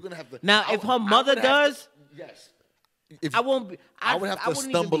 Yeah, You're gonna have to. Now, if her mother does, yes. I won't be. I would have to wouldn't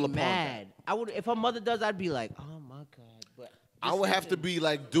even stumble be upon mad. I would if her mother does. I'd be like, oh my god. But I would have to be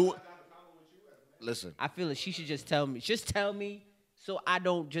like doing. Listen, I feel like she should just tell me. Just tell me, so I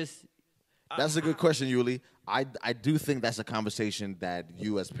don't just. that's a good question, Yuli. I do think that's a conversation that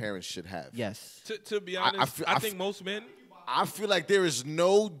you as parents should have. Yes. To be honest, I think most men. I feel like there is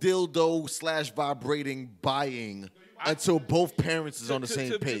no dildo / vibrating buying until both parents is on the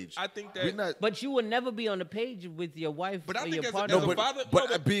same page. I think that. But you will never be on the page with your wife But I or think your as a- partner. as No, a father-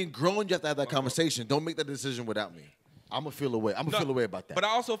 but being grown, you have to have that conversation. Don't make that decision without me. I'm gonna feel away. No, feel away about that. But I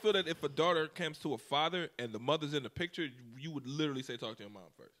also feel that if a daughter comes to a father and the mother's in the picture, you would literally say, "Talk to your mom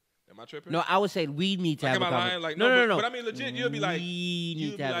first." Am I tripping? No, I would say we need to Like, have am a I lying? conversation. Like, no. But I mean, legit, you'll be like, we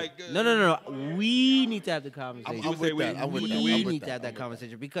need to have like, no. We need to have the conversation. I'm with that. I'm with that. We I'm with need to have that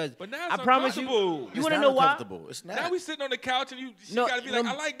conversation because But now I it's promise you. uncomfortable. You want to know why? It's not. Now we sitting on the couch and she No, gotta be like,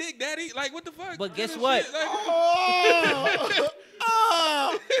 no. "I like dick, daddy." Like, what the fuck? But guess Shit, what? Like,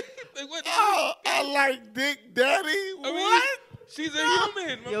 Oh, like, what? I like Dick Daddy. I mean, What? She's a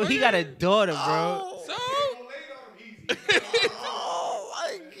human. Yo, he got a daughter, bro. Oh. So Oh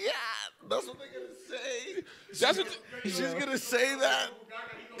my God! That's what they're gonna say. that's what. She's gonna say that.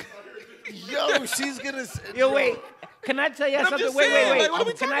 Yo, she's gonna say. Yo, wait. Can I tell you But I'm something? just Wait. saying, like, what are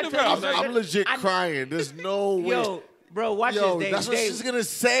we Can I talking tell you about? something? I'm legit crying. There's no way. Yo, bro, watch Yo, this, Dave. that's what Dave. she's gonna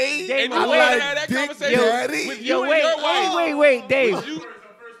say. Dave, And I you like wanna have that Dick conversation Daddy? with Yo, you wait, and your wife. wait, Dave. You-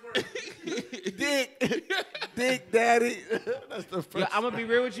 Dick Daddy. That's the first. Yo, I'm gonna be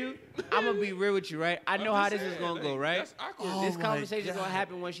real with you. Right? I know how this is gonna like, go, right? That's awkward. This my conversation is gonna God.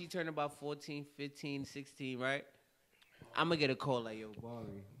 happen when she turn about 14, 15, 16, right? I'm gonna get a call like, yo,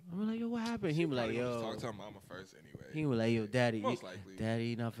 Bari. I'm like, yo, what happened? He was like, Talk yo. to her mama first anyway. He was like, yo, daddy. Most likely.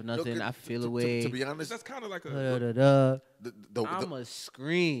 Daddy, not for Look, nothing. I feel to away. be honest, That's kind of like a. I'ma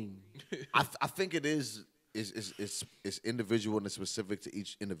scream. I think it is individual and it's specific to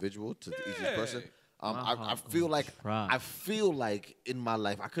each individual, to each person. I feel like in my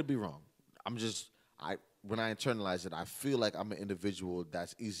life, I could be wrong. When I internalize it, I feel like I'm an individual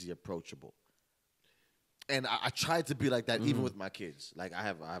that's easy approachable. And I try to be like that even with my kids. Like I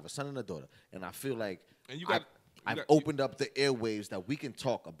have a son and a daughter, and I feel like I've opened up the airwaves that we can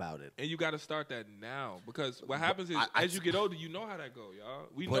talk about it. And you got to start that now because what happens is as you get older, you know how that go, y'all.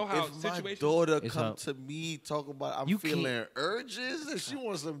 We know how if situations. my daughter It's come up. to me talking about I'm You feeling can't- urges and she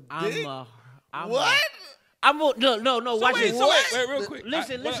wants some dick. What? No. Watch wait, this. so wait, real quick.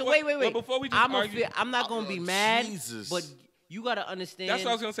 Listen. Well, wait. well, before we just argue, I'm not gonna be mad, Jesus. but you gotta understand. That's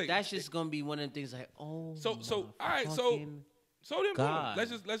what I was gonna say. That's just gonna be one of the things like, oh. So all right, so fucking then boom. God.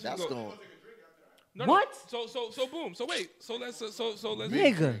 Let's just That's go. going. No, What? No. So boom. So wait. So let's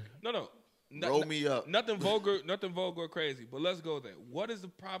Nigga. No. Roll me up. Nothing vulgar or crazy. But let's go there. What is the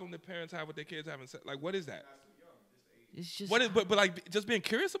problem that parents have with their kids having sex? Like, what is that? It's just. What is? But like, just being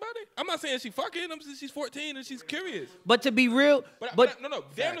curious about it. I'm not saying she fucking. I'm saying she's 14 and she's curious. But to be real, But no.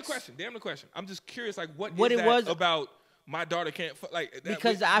 Damn the question. I'm just curious. Like, what What is it that was- about my daughter can't like that,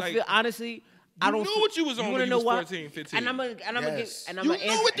 because like, I feel honestly. I don't knew what you was on wanna when you know was why? 14, 15. And I'm gonna Yes. and I'm You gonna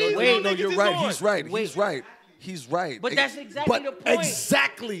knew answer. what these Wait, little No, niggas you're is right. on. He's right. Wait. He's right. But that's exactly the point.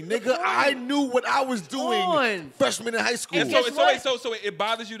 Exactly, nigga. I knew what I was doing on. freshman in high school. And guess what? so it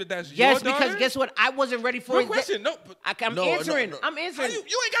bothers you that Yes, your daughter? because guess what? I wasn't ready for No it. question. No. But I'm No, answering. no. I'm how answering. you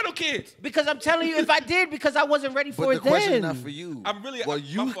ain't got no kids. Because I'm telling you, if I did, because I wasn't ready for But the it question then. is not for you. I'm really- Well,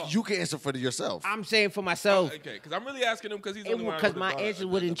 my fault. you can answer for it yourself. I'm saying for myself. Okay, because I'm really asking him because he's the only one Because with a my daughter, answer a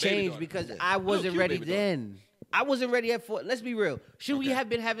wouldn't baby change daughter. because Yeah. I wasn't Cute ready baby daughter. then. I wasn't ready at 14. Let's be real. Should we have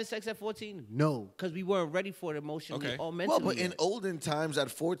been having sex at 14? No, because we weren't ready for it emotionally Okay. or mentally. Well, but in yet. olden times,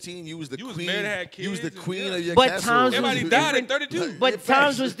 at 14, you was the You was queen. married, had You was the kids, queen yeah. of your But castle. times was Everybody died at different. 32. But Facts.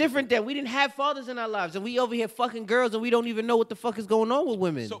 times was different then. We didn't have fathers in our lives, and we over here fucking girls, and we don't even know what the fuck is going on with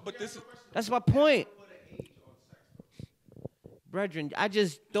women. So, but this is That's my point. Brethren, I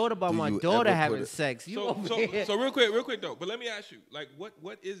just thought about Do my you daughter ever having put it- sex. You so, over so, here. so real quick though. But let me ask you, like,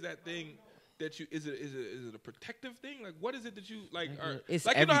 what is that thing that you is it a protective thing? Like, what is it that you like? Are, It's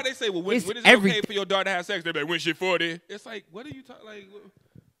like you know how they say, well, when it's is it okay everything. for your daughter to have sex? They're like, when she 40. It's like, what are you talking? Like,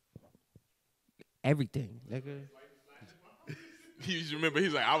 Everything, nigga. you just remember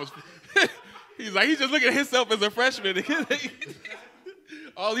he's like, I was. He's just looking at himself as a freshman.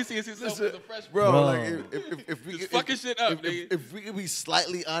 All he sees is himself as a freshman. Bro, like if we fucking shit up, nigga. If we can be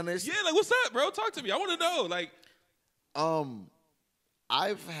slightly honest. Yeah, like what's up, bro? Talk to me. I want to know. Like,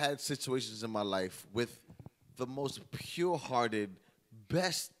 I've had situations in my life with the most pure-hearted,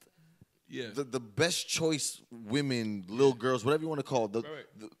 best, the best choice women, little girls, whatever you want to call them.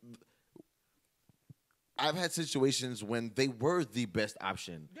 I've had situations when they were the best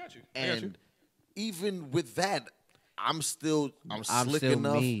option. Got you. And even with that, I'm slick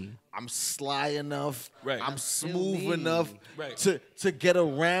enough. Me. I'm sly enough. Right. I'm smooth enough to get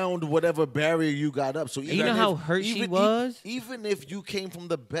around whatever barrier you got up. So you know how hurt she was? Even if you came from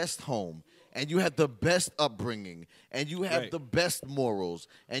the best home and you had the best upbringing and you had the best morals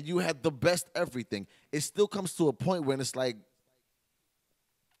and you had the best everything, it still comes to a point when it's like,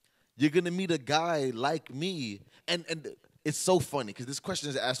 you're going to meet a guy like me. And it's so funny because this question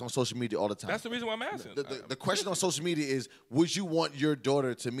is asked on social media all the time. That's the reason why I'm asking. The question on social media is, would you want your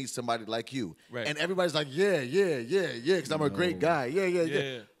daughter to meet somebody like you? Right. And everybody's like, yeah, because I'm a great guy.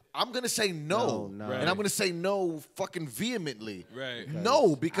 Yeah. I'm going to say no. And I'm going to say no fucking vehemently. Right.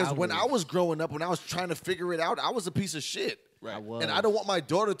 No, because when I was growing up, when I was trying to figure it out, I was a piece of shit. Right. And I don't want my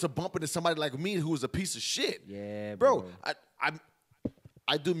daughter to bump into somebody like me who is a piece of shit. Yeah, bro.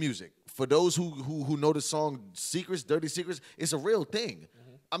 I do music. For those who know the song Secrets, Dirty Secrets, it's a real thing.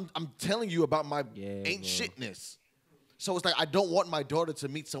 I'm telling you about my ain't shitness. So it's like I don't want my daughter to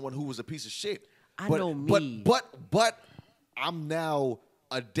meet someone who was a piece of shit. I know me. But I'm now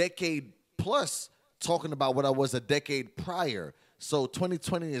a decade plus talking about what I was a decade prior. So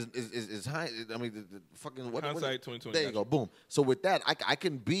 2020 is high. I mean, the fucking what? Hindsight 2020. There you go. Boom. So with that, I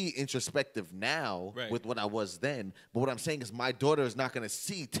can be introspective now with what I was then. But what I'm saying is, my daughter is not going to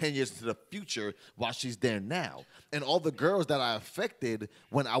see 10 years into the future while she's there now. And all the girls that I affected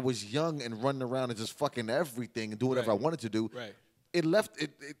when I was young and running around and just fucking everything and do whatever I wanted to do. Right.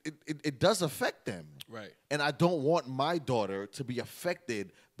 It does affect them. Right. And I don't want my daughter to be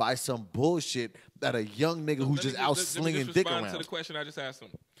affected by some bullshit that a young nigga who's just out slinging dick around. Respond to the question I just asked him.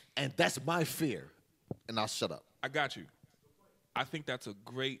 And that's my fear. And I'll shut up. I got you. I think that's a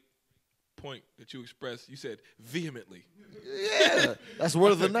great point that you expressed. You said vehemently. Yeah. That's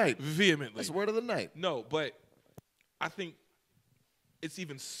word of the night. Vehemently. That's word of the night. No, but I think it's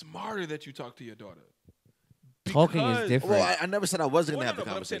even smarter that you talk to your daughter. Talking is different. Well, I never said I wasn't going to have the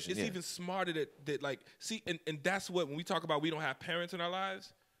conversation. It's even smarter that like, see, and that's what, when we talk about we don't have parents in our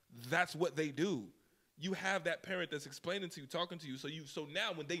lives, that's what they do. You have that parent that's explaining to you, talking to you. So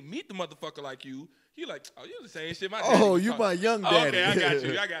now when they meet the motherfucker like you, you're like, oh, you're the same shit. My you my young daddy.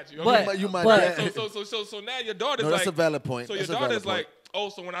 Okay, I got you. But, you my dad. So now your daughter's that's a valid point. So your daughter's like, oh,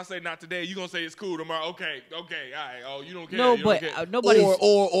 so when I say not today, you're going to say it's cool tomorrow. Okay, all right. Oh, you don't care. No, but nobody's...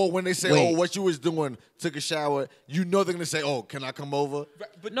 Or when they say, oh, what you was doing, took a shower, you know they're going to say, oh, can I come over?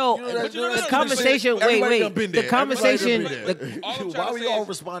 But no, the conversation... Wait. The conversation... Why we all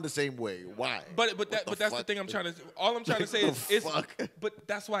respond the same way? Why? But that's the thing I'm trying to... All I'm trying to say is... But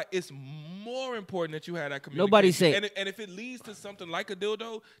that's why it's more important that you had that communication. Nobody's saying... And if it leads to something like a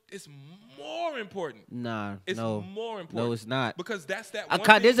dildo, it's more important. Nah, it's more important. No, it's not. Because that's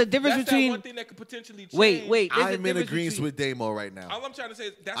that there's a difference between... That one thing that could potentially change. Wait. I'm in agreement with Damo right now. All I'm trying to say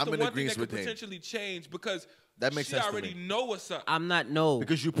is that's the one thing that could potentially change because that makes she already know what's up. I'm not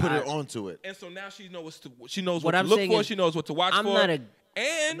because you put her onto it, and so now she knows what to look for. She knows what to watch for. I'm not a...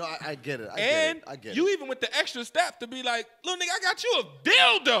 And no, I get it. I get it. You even with the extra step to be like, little nigga, I got you a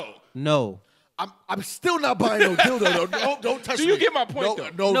dildo. No. I'm still not buying no dildo though. Don't touch me. Do you get my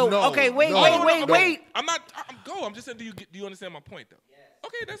point though? No. Okay, wait. I'm go. I'm just saying, do you understand my point though? Yes.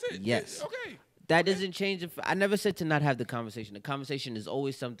 Okay, that's it. Yes. Okay. That doesn't change. I never said to not have the conversation. The conversation is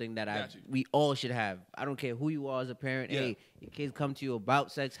always something that we all should have. I don't care who you are as a parent. Yeah. Hey, your kids come to you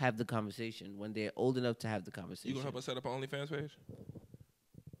about sex, have the conversation when they're old enough to have the conversation. You gonna help us set up an OnlyFans page?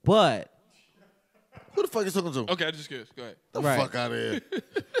 But who the fuck is talking to? Okay, I'm just curious. Go ahead. The fuck out of here.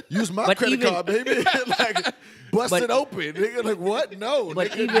 Use my credit card, baby. Like, bust it open. Nigga, like, what? No.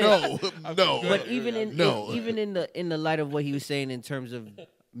 But nigga, no. But even in the light of what he was saying in terms of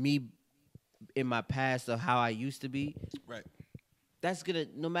me in my past of how I used to be. Right. That's gonna,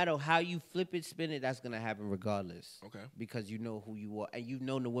 no matter how you flip it, spin it, that's gonna happen regardless. Okay. Because you know who you are and you've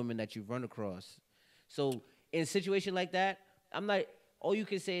known the women that you've run across. So in a situation like that, I'm like, all you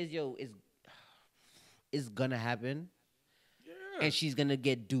can say is, yo, it's gonna happen. Yeah. And she's gonna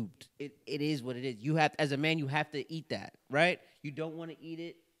get duped. It is what it is. You have, as a man, you have to eat that, right? You don't want to eat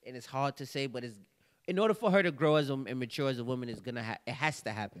it, and it's hard to say, but it's, in order for her to grow as and mature as a woman, it has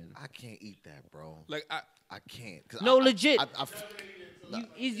to happen. I can't eat that, bro. Like I can't. No, legit.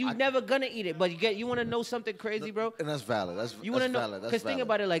 You never gonna eat it, but you want to know something crazy, bro? And that's valid. You want to know? Valid. Because think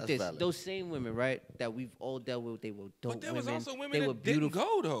about it like this: valid. those same women, right, that we've all dealt with, they were dope But there women. was also women they were that didn't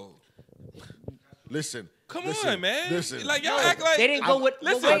beautiful. go though. Listen. Come on, man. Listen. Like y'all act like They didn't go with.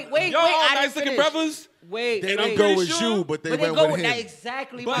 Listen, Wait. y'all all I nice didn't looking finish. brothers. Wait, They wait. didn't go with sure, you, but they But they went go with with him. that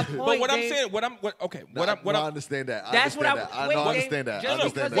exactly my point. But what I'm Dave. saying, what I'm I understand that. I That's understand what that. I wait, know, I Dave, understand that. I just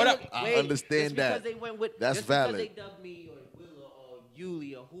understand because that. they- I wait, understand just that. because they went with, That's just valid. Because they dubbed me or Willa or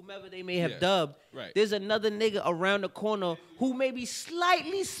Yuli or whomever they may have Yeah, dubbed, right. there's another nigga around the corner who may be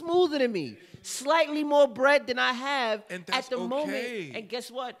slightly smoother than me, slightly more bread than I have And at that's the moment. okay. And guess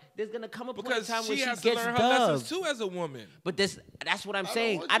what? There's gonna come a point in because time where she she has gets to learn her lessons dubbed. too as a woman. But that's what I'm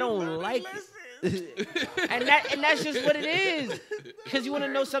saying. want I you don't learning like lessons. and that's just what it is. Because you want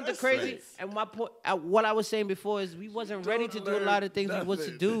to know something crazy. And my point, what I was saying before is we wasn't ready to do a lot of things we was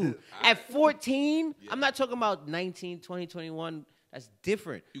to do. At 14, I'm not talking about 19, 20, 21. That's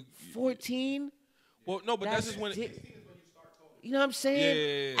different. 14. Well, no, but that's just when. You know what I'm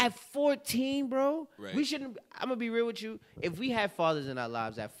saying? Yeah. At 14, bro, Right. we shouldn't. I'm gonna be real with you. If we had fathers in our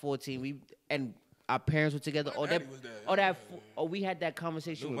lives at 14, and our parents were together, My daddy was there. or we had that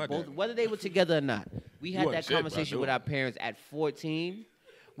conversation Knew my with both, daddy. whether they were together or not. We had wasn't that shit, bro. I conversation knew with him. our parents at 14.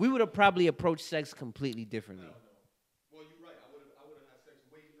 We would have probably approached sex completely differently. Well, you're right. I would have had sex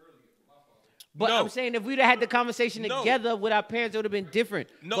way earlier with my father. But No. I'm saying if we'd have had the conversation No. together with our parents, it would have been different.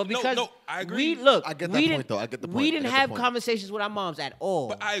 No, but because no, I agree. I get that point, though. I get the point. We I didn't get the have point. conversations with our moms at all.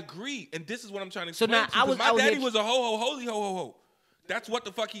 But I agree, and this is what I'm trying to So explain. now to you, I was 'cause my out daddy here- was a holy ho. That's what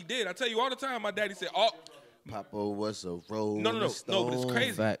the fuck he did. I tell you all the time. My daddy said, "Oh, Papa was a rolling no, but stone. it's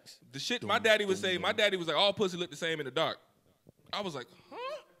crazy. Facts. The shit my daddy would say. My daddy was like, all pussy look the same in the dark. I was like, huh?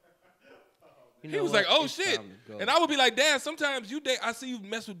 You He know was what? like, oh It's shit. time to go. And I would be like, Dad, sometimes I see you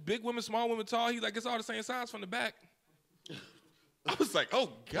mess with big women, small women, tall. He's like, it's all the same size from the back. I was like,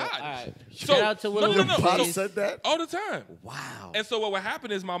 oh God. All right. So, Shout out to Willa. no. Pop So- said that? all the time. Wow. And so what would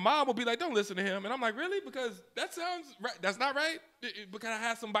happen is my mom would be like, don't listen to him. And I'm like, really? Because that sounds right. That's not right. Because I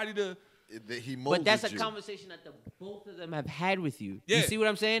had somebody to. He But molded that's a you. conversation that the both of them have had with you. Yeah. You see what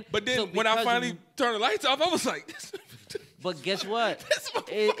I'm saying? But then So when I because finally turned the lights off, I was like, But guess what? This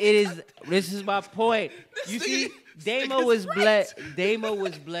it is. This is my point. You This see, nigga- Damo nigga's was right. blessed. Damo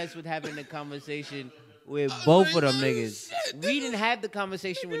was blessed with having a conversation with both of them like, niggas. shit, We didn't have the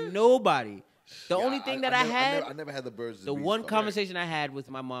conversation with nobody. The only thing that I had, I never had the birds. the one conversation I had with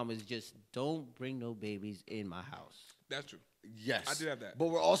my mom was just don't bring no babies in my house. that's true. Yes, I did have that. But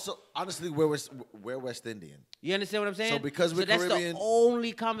we're also honestly we're West Indian. You understand what I'm saying? So because we're that's Caribbean- the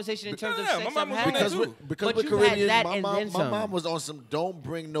only conversation in terms of Yeah, sex my I've mom was had. doing that Because too. because But we're you had Caribbean, that my and mom then some. was on some don't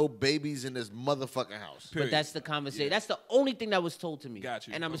bring no babies in this motherfucking house. Period. But that's the conversation. That's the only thing that was told to me. Got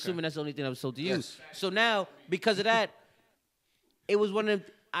you. And I'm Okay. assuming that's the only thing that was told to you. Yes. So now, because of that, it was one of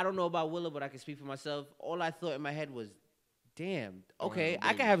them, I don't know about Willa, but I can speak for myself. All I thought in my head was, damn, okay,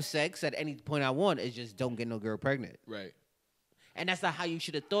 I can have sex at any point I want. It's just don't get no girl pregnant. Right. And that's not how you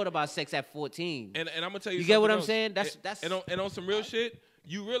should have thought about sex at 14. And I'm gonna tell you. You get what something I'm else. saying? That's and on some real shit,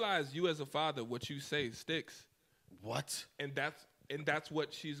 you realize you as a father, what you say sticks, What? and that's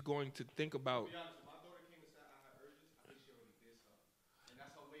what she's going to think about. To be honest, when my daughter came and said I had urges, I think she already did something. And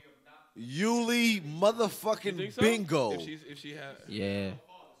that's her way of not. Yuli You motherfucking think so? bingo. If she had, yeah.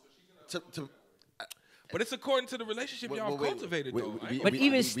 To- but it's according to the relationship y'all wait, cultivated, wait, though. we- But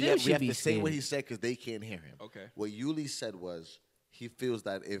even we still, have, she'd we have be to say what scared. he said because they can't hear him. Okay. What Yuli said was he feels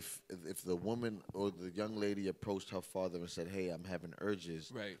that if the woman or the young lady approached her father and said, "Hey, I'm having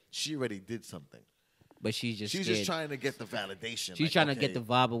urges," Right. she already did something. But she's just She's scared. just trying to get the validation. She's like, trying to okay, get the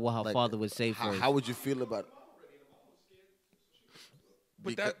vibe of what her like, father would say first. How would you feel about?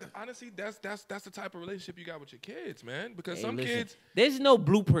 But honestly, that's the type of relationship you got with your kids, man. Because Hey, some listen, kids, there's no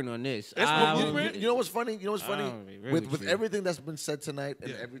blueprint on this. There's no I- blueprint? You know what's funny? You know what's funny? don't agree With with you. everything that's been said tonight and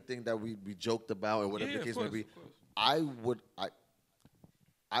Yeah. everything that we joked about or whatever Yeah, the of case course, may be, of course.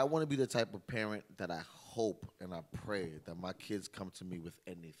 I want to be the type of parent that I hope and I pray that my kids come to me with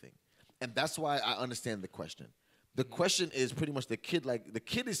anything. And that's why I understand the question. The question is pretty much the kid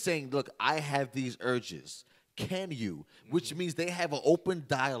is saying, "Look, I have these urges. Can you?" Which means they have an open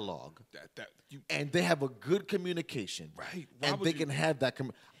dialogue. And they have a good communication. Right. Why And would they you- can have that.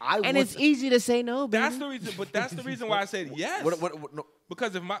 and it's easy to say no, baby. that's the reason. But that's the reason why I said yes. What, no,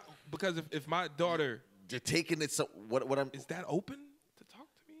 Because if my daughter you're taking it. So what I'm is that open to talk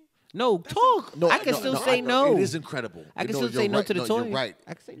to me, No, talk. No, I can no, still no, say no. It is incredible. I can No, still you're say no right. to the toy. You're right.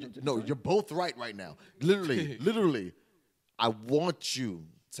 I can say no to the No, toy. you're both right now. Literally, I want you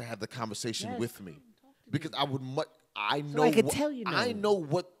to have the conversation Yes. with me because I would. I So know. I could tell you no. I know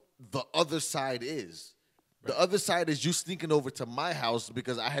what the other side is. The other side is you sneaking over to my house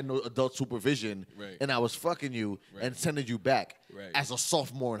because I had no adult supervision and I was fucking you and sending you back as a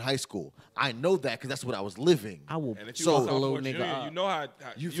sophomore in high school. I know that because that's what I was living. I will so a little nigga. You know how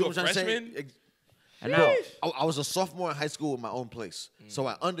you feel a freshman? And now I was a sophomore in high school with my own place, so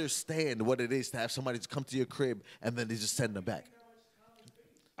I understand what it is to have somebody just come to your crib and then they just send them back.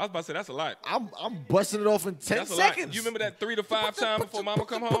 I was about to say that's a lot. I'm busting it off in 10 seconds. You remember that 3 to 5 time before Mama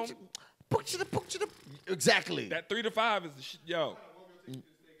come home? Exactly. That 3 to 5 is the shit, yo.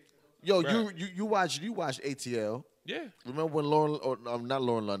 Yo, you watch ATL. Yeah. Remember when not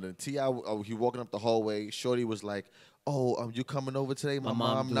Lauren London, T.I. He walking up the hallway. Shorty was like, "Oh, you coming over today? My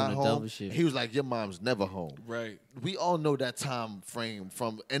mom not home." He was like, "Your mom's never home." Right. We all know that time frame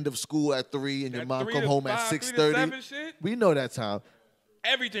from end of school at 3 and your mom come home at 6:30. We know that time.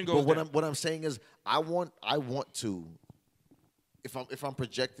 Everything goes. But what I'm saying is, I want to. If I'm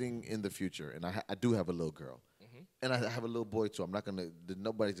projecting in the future, and I do have a little girl, and I have a little boy too. I'm not gonna.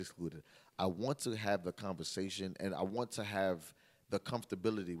 Nobody's excluded. I want to have the conversation, and I want to have the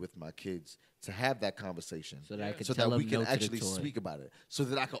comfortability with my kids to have that conversation, so that we can actually speak about it, so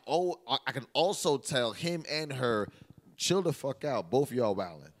that I can also tell him and her, chill the fuck out. Both of y'all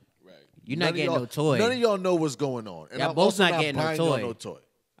wilding. Right. You're not getting no toy. None of y'all know what's going on, and I'm both not getting no toy. No toy.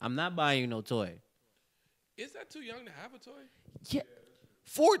 I'm not buying you no toy. Is that too young to have a toy? Yeah.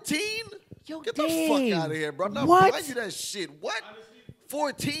 14? Yo, get the fuck out of here, bro. I'm not buying you that shit. What?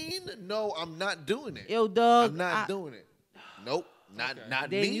 14? No, I'm not doing it. Yo, dog. I'm not doing it. Nope. Not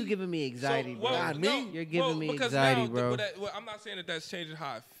me. me. You giving me anxiety, bro. Not me. You're giving me anxiety, bro. I'm not saying that that's changing how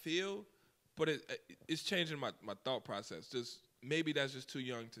I feel, but it's changing my thought process. Just maybe that's just too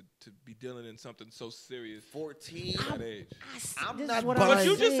young to be dealing in something so serious. 14 at that age. I'm not buying. But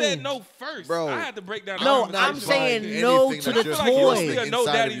you just said no first, bro. I had to break down. No, I'm saying no to the toy. No,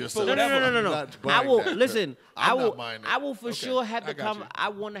 daddy. No. I will listen. I will for sure have the conversation. I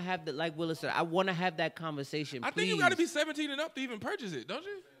want to have the, like Willa said, I want to have that conversation. I think you got to be 17 and up to even purchase it, don't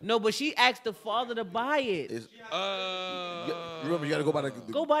you? No, but she asked the father to buy it. Remember, you got to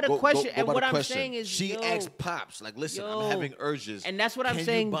go by the question. And what I'm saying is, she asked Pops, like, listen, I'm having urges. And that's what I'm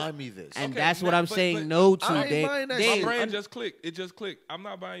saying. Can you buy me this? And that's what I'm saying no to. I ain't buying that shit. My brain just clicked. It just clicked. I'm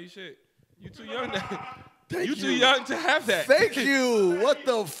not buying you shit. You too young. You too young to have that. Thank you. What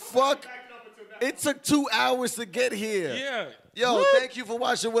the fuck? It took 2 hours to get here. Yeah. Yo, what? Thank you for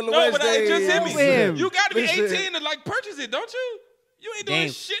watching Willa Wednesday. But it just hit me. You got to be 18 to like purchase it, don't you? You ain't doing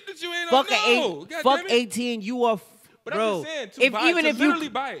shit that you ain't know. Fuck 18. You are, but bro. I'm just saying,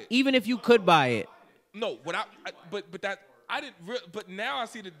 buy it. Even if you could buy it. No, but that I didn't. But now I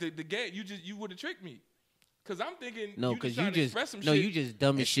see the game. You would have tricked me. Cause I'm thinking you just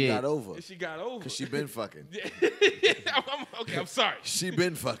dumb as shit. She got over. She got over. Cause she been fucking. I'm sorry. She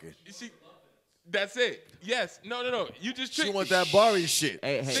been fucking. That's it. Yes. No. You just tricked me. She want that Bari shit.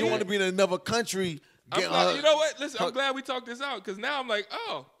 Hey. She want to be in another country. You know what? Listen, I'm glad we talked this out because now I'm like,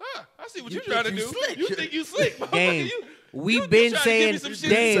 I see what you're trying to do. Slick. You think you slick, Dame, we've been saying,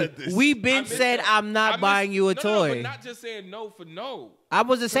 I'm not buying you a toy. No, but not just saying no for no. I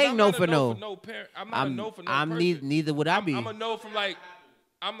wasn't saying no for no. I'm not a no for no person. Neither would I be. I'm a no from like,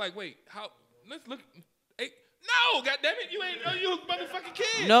 I'm like, wait, how? Let's look. No, goddammit, you ain't you a motherfucking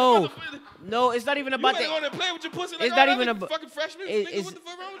kid. No, it's not even about that. You ain't gonna play with your pussy like it's not even about fucking freshman. Nigga, what the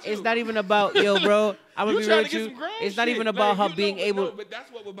fuck wrong with you? It's not even about bro. I'm gonna be real with you. It's not even about her being able. No, but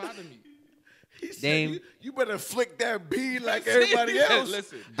that's what would bother me. Dame, you better flick that bead like everybody else.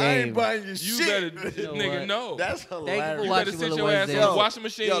 Listen, I ain't buying your shit. Nigga, no. That's hilarious. Thank you for you watching better sit Willa your ass Wednesdays. in the washing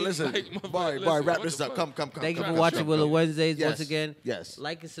machine. Yo, listen, Bari, wrap this up. Come. Thank you for watching Willa Wednesdays once again. Yes.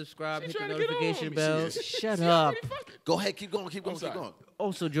 Like and subscribe. Hit the trying to notification get on bell. me. Shut up. Go ahead, keep going.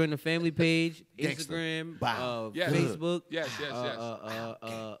 Also join the family page, Gangster. Instagram, Yes. Facebook. Yes.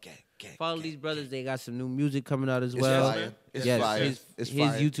 Follow these brothers. They got some new music coming out as well. It's fire. His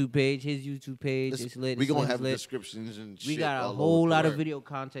YouTube page. Is lit. We gonna have descriptions and shit. We got a whole lot of video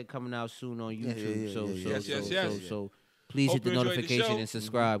content coming out soon on YouTube. So please hit the notification and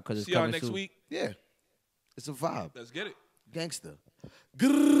subscribe because it's coming soon. See y'all next week. Yeah, it's a vibe. Let's get it. Gangster.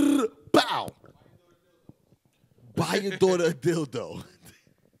 Grrr, bow. Buy your daughter a dildo.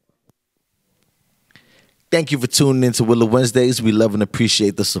 Thank you for tuning in to Willa Wednesdays. We love and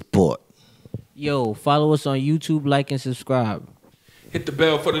appreciate the support. Yo, follow us on YouTube, like, and subscribe. Hit the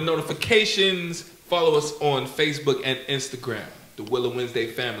bell for the notifications. Follow us on Facebook and Instagram. The Willa Wednesday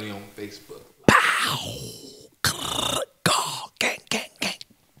family on Facebook. Pow.